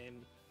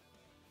 and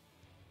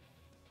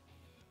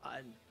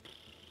I'm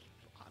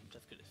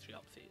just going to straight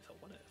up say it's a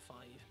 1 out of 5.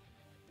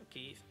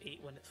 Okay, it's 8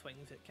 when it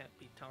swings, it can't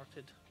be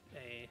targeted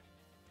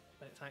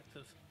when it's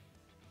active.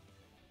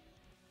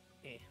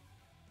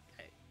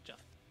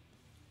 Just,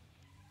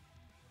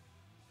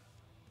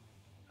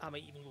 I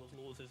might even go as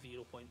low as a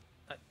 0 point.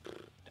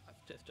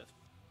 It's just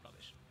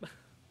rubbish.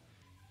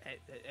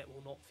 It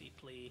will not see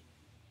play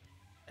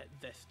at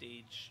this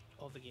stage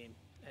of the game.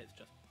 It's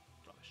just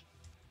rubbish.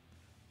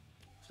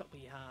 So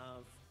we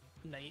have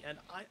Knight, and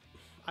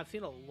I've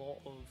seen a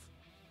lot of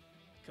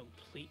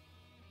complete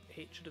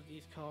hatred of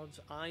these cards.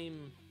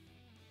 I'm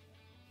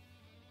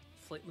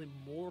slightly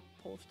more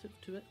positive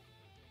to it.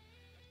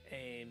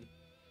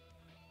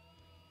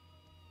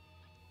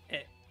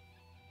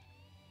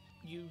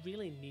 You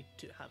really need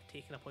to have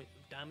taken a point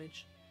of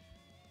damage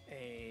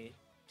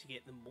to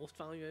get the most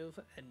value out of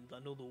it, and I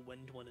know the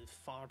wind one is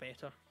far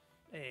better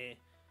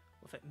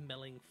with it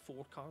milling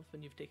 4 cards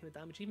when you've taken the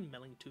damage. Even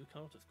milling 2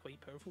 cards is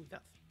quite powerful.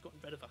 That's gotten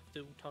rid of a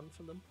full turn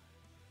from them.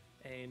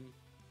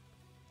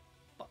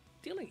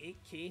 dealing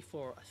 8k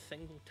for a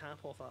single tap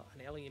of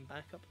an early game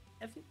backup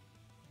isn't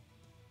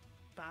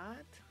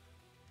bad.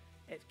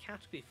 It's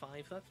category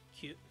 5, that's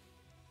cute.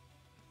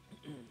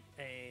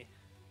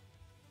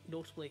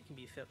 Notably, it can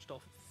be searched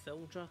off as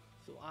Sildra,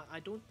 so I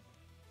don't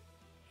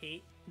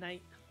hate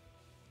Knight.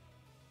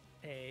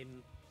 It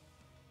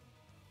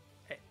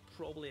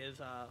probably is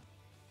a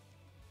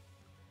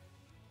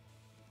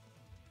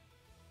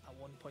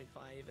 1.5.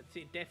 I'd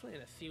say definitely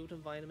in a sealed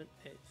environment,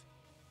 it's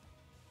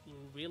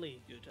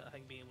really good. I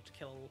think being able to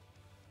kill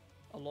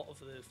a lot of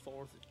the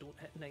 4s that don't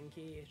hit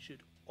 9k it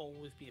should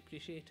always be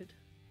appreciated.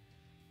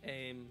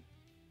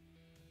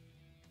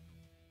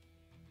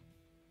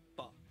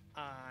 But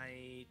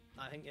I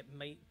think it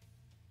might,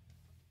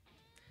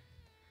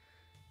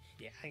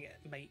 I think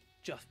it might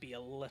just be a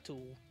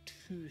little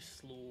too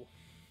slow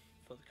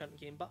for the current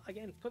game. But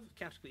again, because it's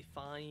category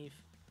 5,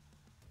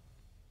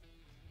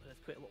 there's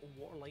quite a lot of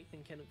water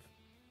lightning kind of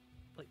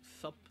like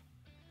sub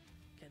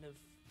kind of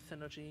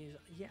synergies.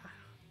 Yeah,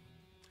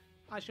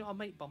 actually I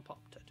might bump up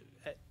to 2.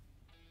 It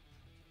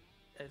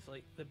is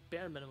like the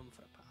bare minimum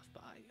for a pass,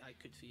 but I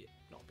could see it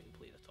not being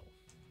played at all.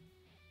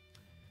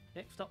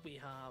 Next up we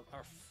have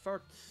our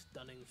third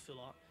stunning full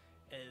art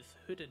is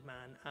Hooded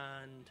Man,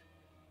 and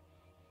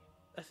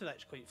this is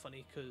actually quite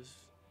funny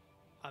because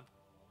I've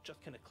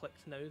just kind of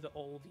clicked now that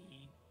all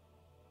the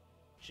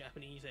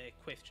Japanese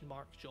question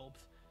mark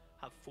jobs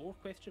have 4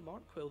 question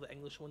mark, while the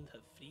English ones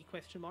have 3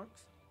 question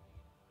marks.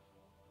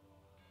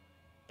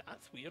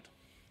 That's weird.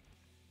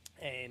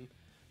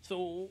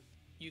 So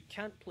you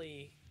can't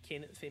play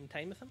Kane at the same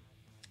time as him,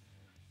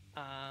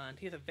 and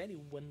he has a very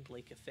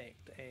wind-like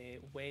effect.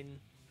 When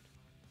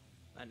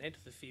an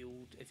enters the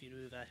field, if you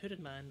remove a Hooded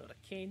Man or a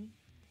Kane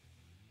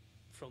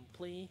from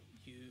play,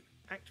 you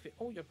activate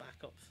all your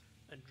backups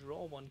and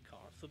draw 1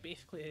 card. So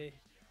basically,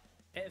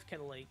 it is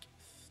kind of like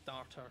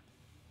starter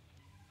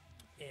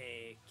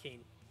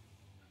Kane,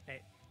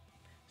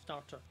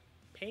 starter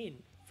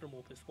Pain from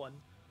Opus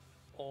 1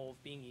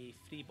 of being a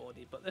free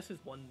body, but this is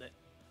one that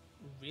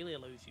really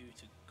allows you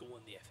to go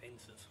on the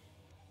offensive.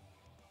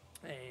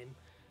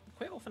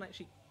 Quite often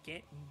actually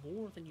get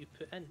more than you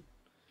put in.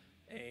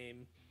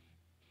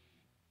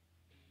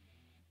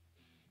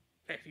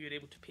 If you're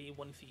able to pay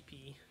 1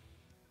 CP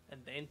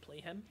and then play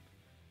him,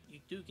 you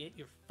do get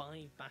your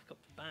 5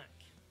 backups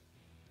back,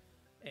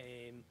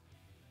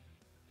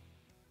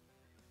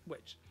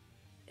 which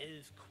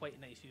is quite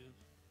nice. You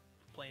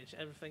replenish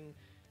everything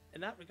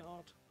in that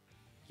regard.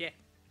 Yeah,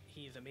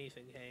 he is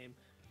amazing.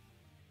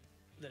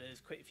 There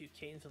is quite a few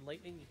Canes and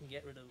Lightning. You can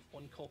get rid of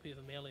 1 copy of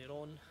him earlier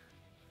on.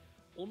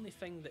 Only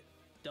thing that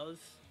does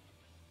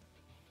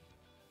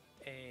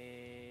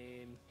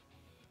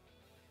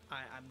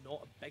I'm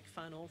not a big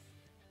fan of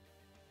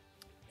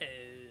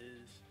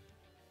is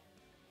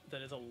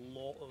there is a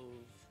lot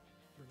of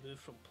remove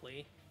from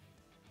play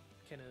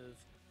kind of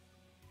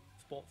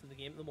spots in the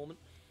game at the moment,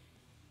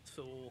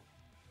 so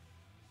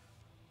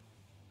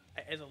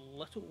it is a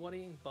little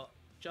worrying, but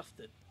just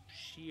the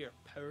sheer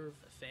power of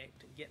the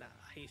effect and getting a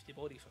hasty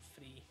body for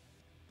free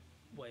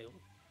while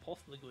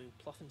possibly going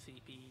plus in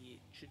CP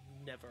should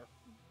never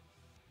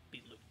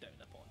be looked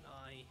down upon.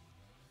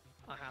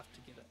 I have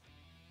to give it,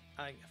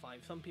 I think, a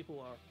 5. Some people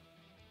are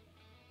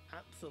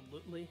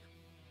absolutely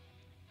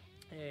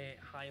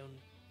high on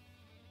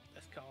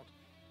this card.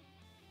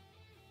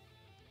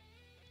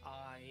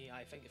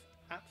 I think it's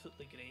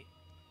absolutely great,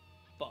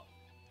 but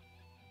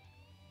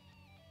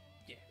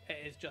yeah,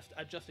 it is just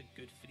a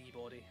good free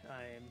body,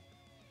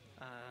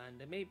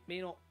 and it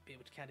may not be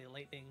able to carry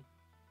Lightning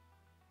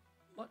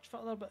much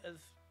further, but as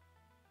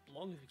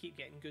long as we keep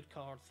getting good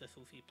cards, this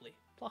will see play.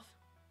 Plus,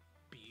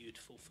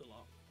 beautiful full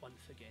art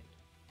once again.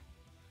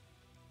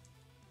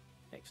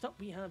 Next up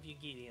we have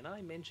Yugiri, and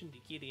I mentioned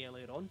Yugiri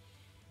earlier on,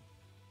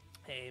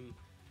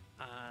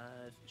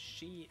 as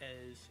she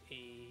is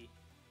a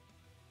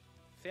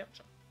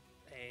searcher,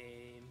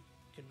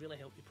 can really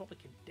help you probably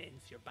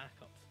condense your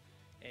backups.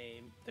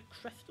 The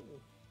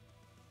crystal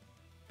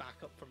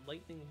backup for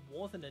Lightning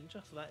was a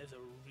ninja, so that is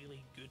a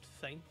really good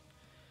sign.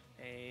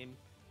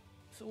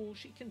 So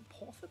she can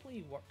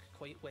possibly work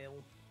quite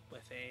well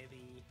with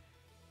the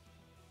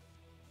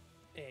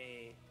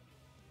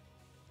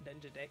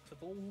ninja decks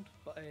of old,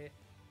 but I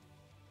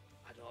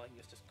don't know, I think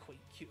it's just quite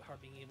cute her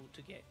being able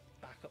to get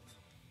backups.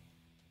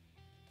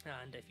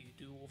 And if you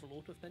do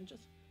overload with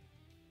ninjas,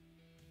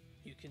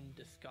 you can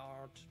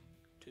discard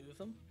 2 of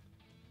them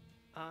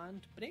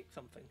and break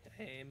something.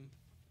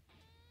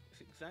 It's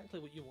exactly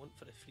what you want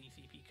for a free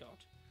CP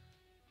card.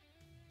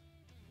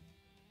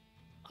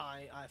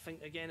 I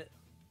think again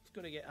it's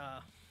going to get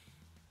a,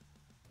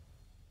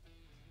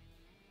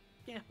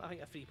 yeah, I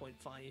think a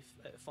 3.5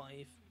 out of 5.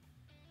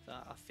 It's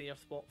a fair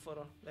spot for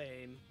her.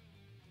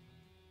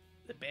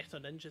 The better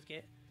ninjas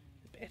get,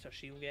 the better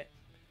she'll get.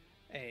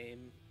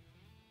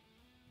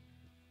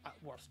 At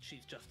worst,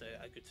 she's just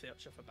a good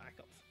searcher for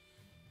backups.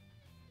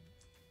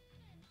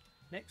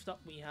 Next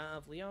up we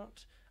have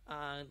Liart,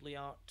 and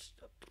Liart,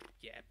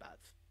 yeah,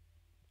 that's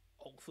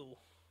also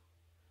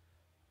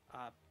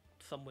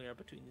somewhere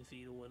between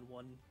 0 and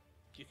 1.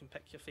 You can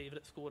pick your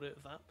favourite score out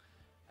of that.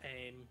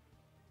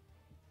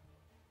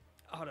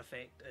 Her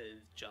effect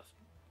is just,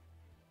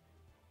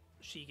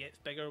 she gets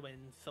bigger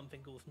when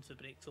something goes into the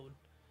break zone.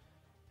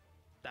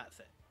 That's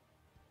it.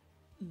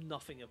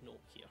 Nothing of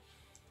note here.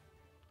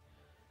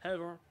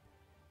 However,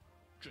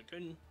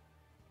 Dragoon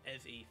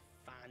is a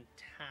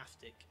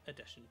fantastic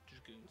addition to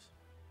Dragoons.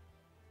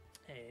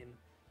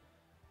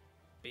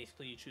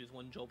 Basically, you choose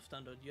one job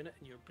standard unit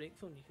in your break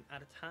zone, you can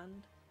add its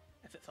hand.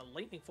 If it's a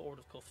lightning forward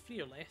of cost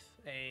 3 or less,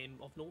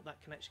 of note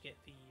that can actually get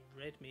the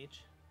red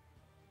mage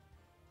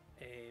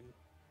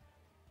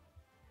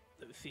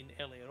that was seen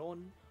earlier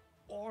on,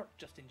 or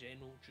just in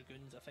general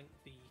Dragoons. I think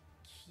the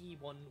key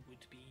one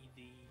would be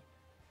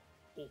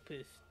the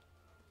Opus,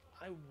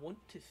 I want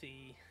to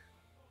say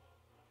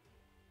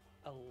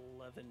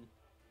 11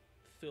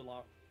 full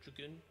art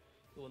Dragoon,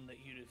 the one that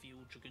you reveal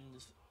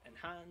Dragoons in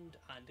hand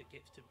and it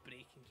gets to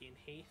break and gain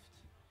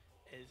haste,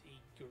 is a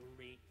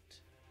great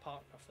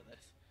partner for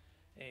this.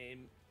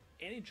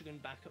 Any Dragoon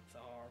backups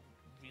are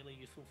really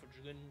useful for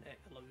Dragoon. It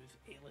allows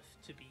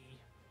Aelith to be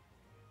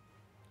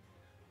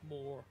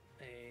more,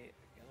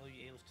 allow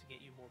you Aelith to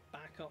get you more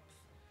backups.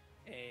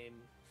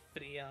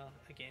 Freya,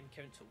 again,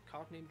 council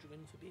card name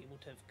Dragoons will be able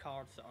to have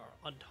cards that are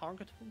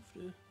untargetable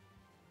through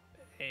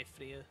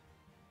Freya,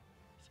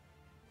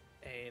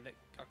 that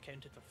are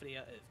counted for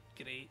Freya is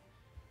great.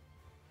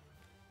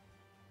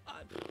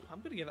 I'm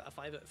going to give it a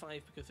 5 out of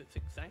 5 because it's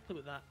exactly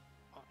what that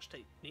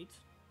archetype needs.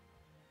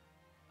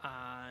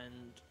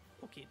 And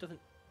okay, it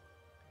doesn't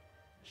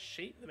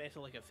shape the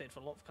meta like I've said for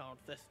a lot of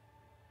cards. This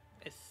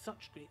is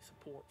such great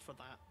support for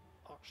that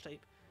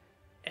archetype.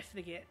 If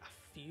they get a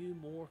few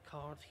more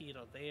cards here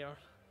or there,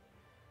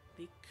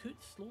 they could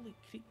slowly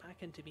creep back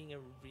into being a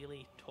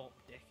really top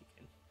deck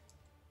again.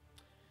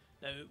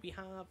 Now we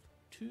have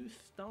 2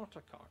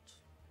 starter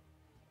cards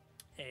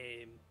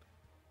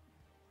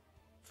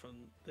from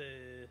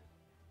the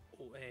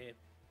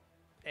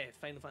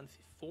Final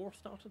Fantasy IV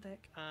starter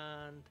deck,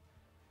 and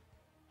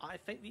I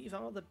think these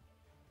are the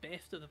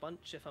best of the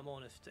bunch, if I'm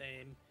honest.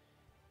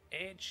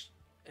 Edge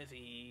is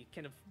a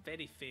kind of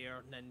very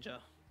fair ninja.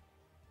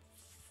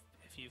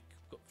 If you've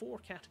got 4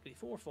 category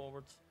 4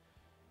 forwards,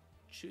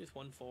 choose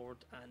 1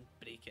 forward and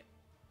break it.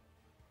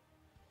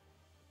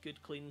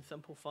 Good, clean,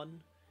 simple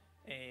fun.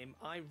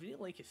 I really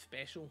like his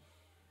special,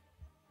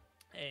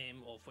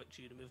 of which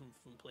you remove him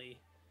from play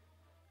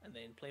and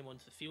then play him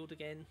onto the field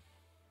again.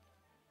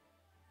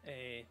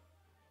 Again,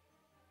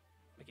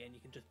 you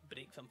can just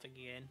break something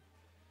again.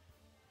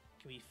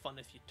 It can be fun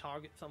if you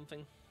target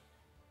something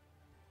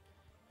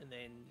and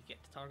then you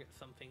get to target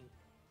something.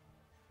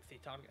 If they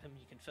target him,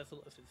 you can fizzle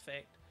it as an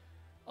effect.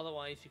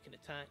 Otherwise, you can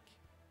attack,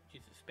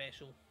 use the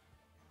special.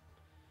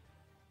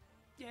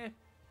 Yeah,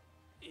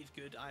 he's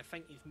good. I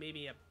think he's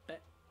maybe a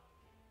bit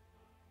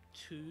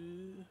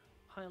too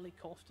highly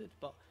costed,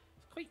 but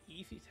it's quite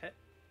easy to hit.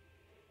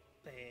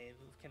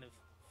 Those kind of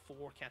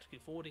 4 category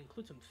 4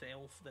 includes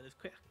himself. There is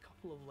quite a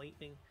couple of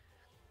lightning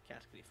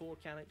category 4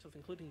 characters,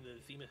 including the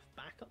Zenith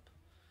backup.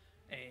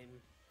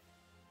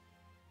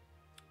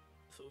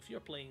 So if you're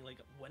playing like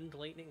Wind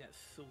Lightning, it's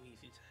so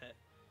easy to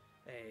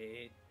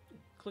hit.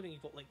 Including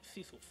you've got like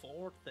Cecil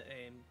Ford that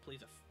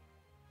plays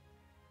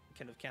a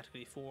kind of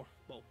category 4,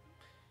 well,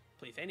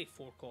 plays any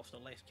 4 cost or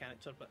less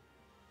character, but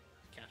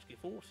category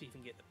 4, so you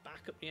can get the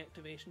backup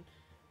reactivation.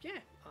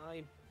 Yeah,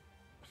 I'm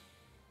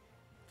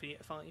 3 out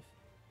of 5.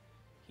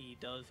 He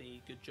does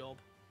a good job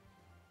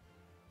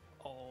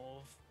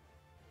of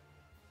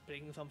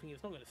bringing something.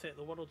 He's not going to set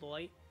the world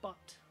alight,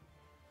 but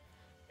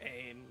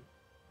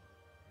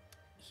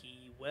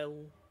he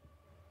will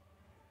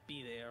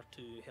be there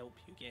to help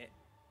you get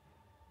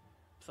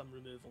some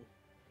removal.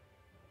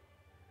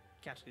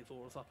 Category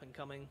 4 is up and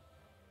coming.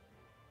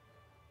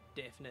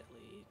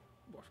 Definitely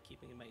worth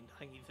keeping in mind. I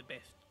think he's the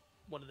best,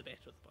 one of the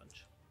better of the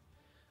bunch.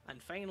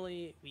 And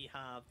finally, we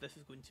have, this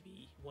is going to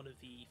be one of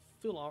the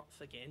full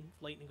arts again.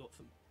 Lightning got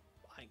some,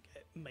 I think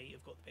it might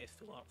have got the best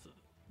full arts of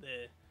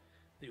the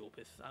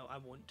Opus, I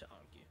want to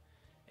argue.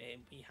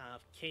 We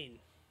have Kane.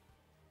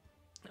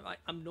 Now,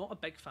 I'm not a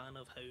big fan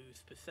of how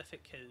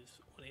specific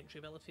his on entry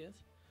ability is,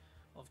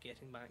 of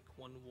getting back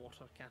 1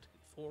 water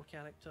category 4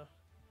 character.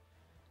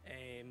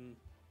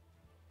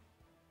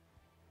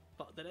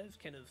 But there is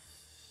kind of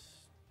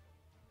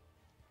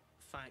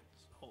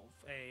facts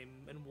of,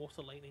 in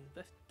Water Lightning,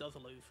 this does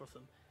allow for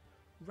some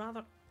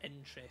rather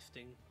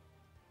interesting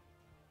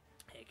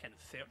kind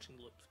of searching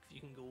loops.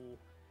 You can go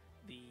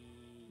the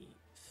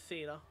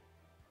Sarah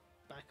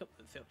backup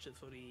that searches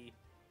for a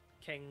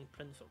king,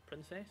 prince or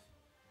princess.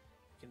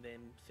 You can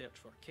then search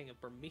for King of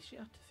Burmecia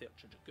to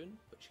search a Dragoon,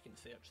 which you can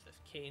search this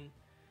Kane,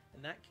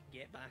 and that can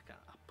get back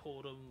a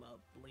Porum,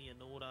 a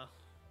Leonora,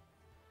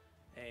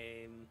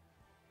 a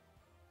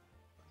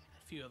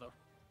few other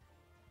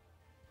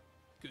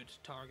good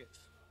targets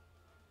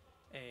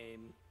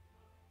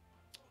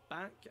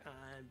back.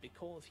 And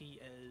because he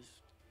is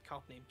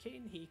card name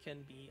Kane, he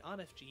can be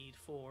RFG'd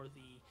for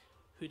the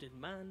Hooded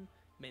Man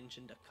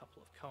mentioned a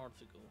couple of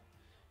cards ago.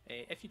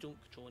 If you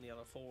don't control any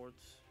other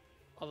forwards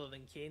other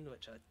than Kane,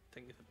 which I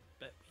think is a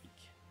bit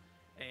weak,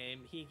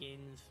 He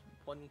gains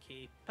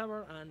 1k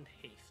power and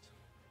haste.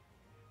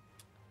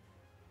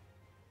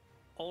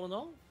 All in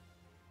all,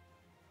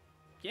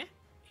 yeah,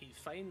 he's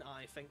fine.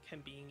 I think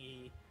him being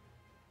a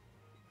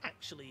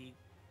actually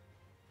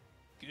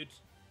good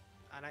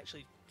and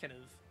actually kind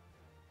of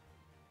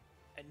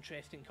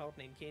interesting card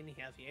named Kane.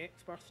 He has the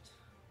X Burst.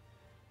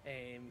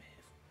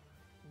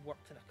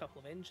 Worked in a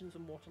couple of engines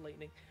in Water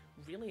Lightning.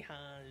 Really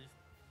has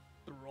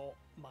brought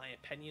my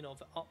opinion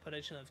of it up.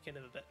 Originally I was kind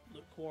of a bit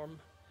lukewarm.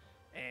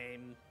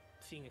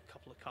 Seeing a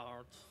couple of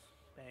cards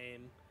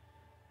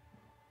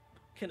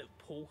kind of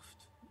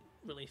post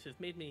releases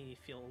made me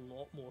feel a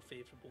lot more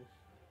favourable.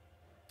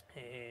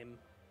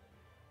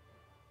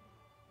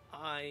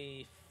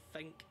 I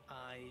think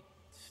I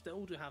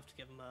still do have to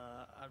give him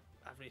a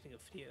rating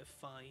of 3 out of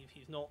 5.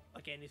 He's not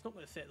going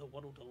to set the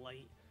world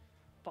alight,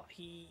 but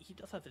he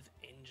does have his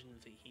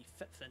engines that he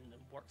fits in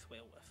and works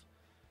well with.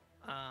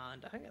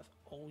 And I think that's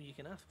all you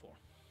can ask for.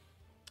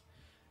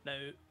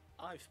 Now,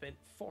 I've spent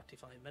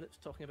 45 minutes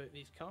talking about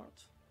these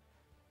cards,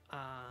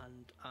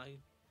 and I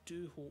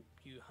do hope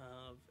you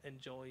have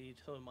enjoyed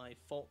some of my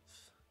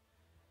thoughts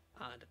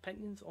and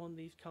opinions on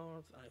these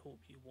cards. I hope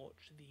you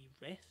watch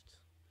the rest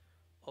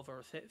of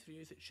our sets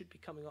reviews. It should be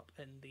coming up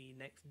in the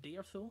next day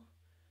or so.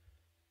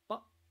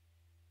 But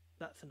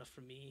that's enough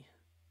from me.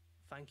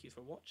 Thank you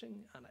for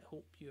watching, and I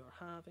hope you are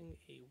having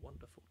a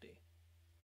wonderful day.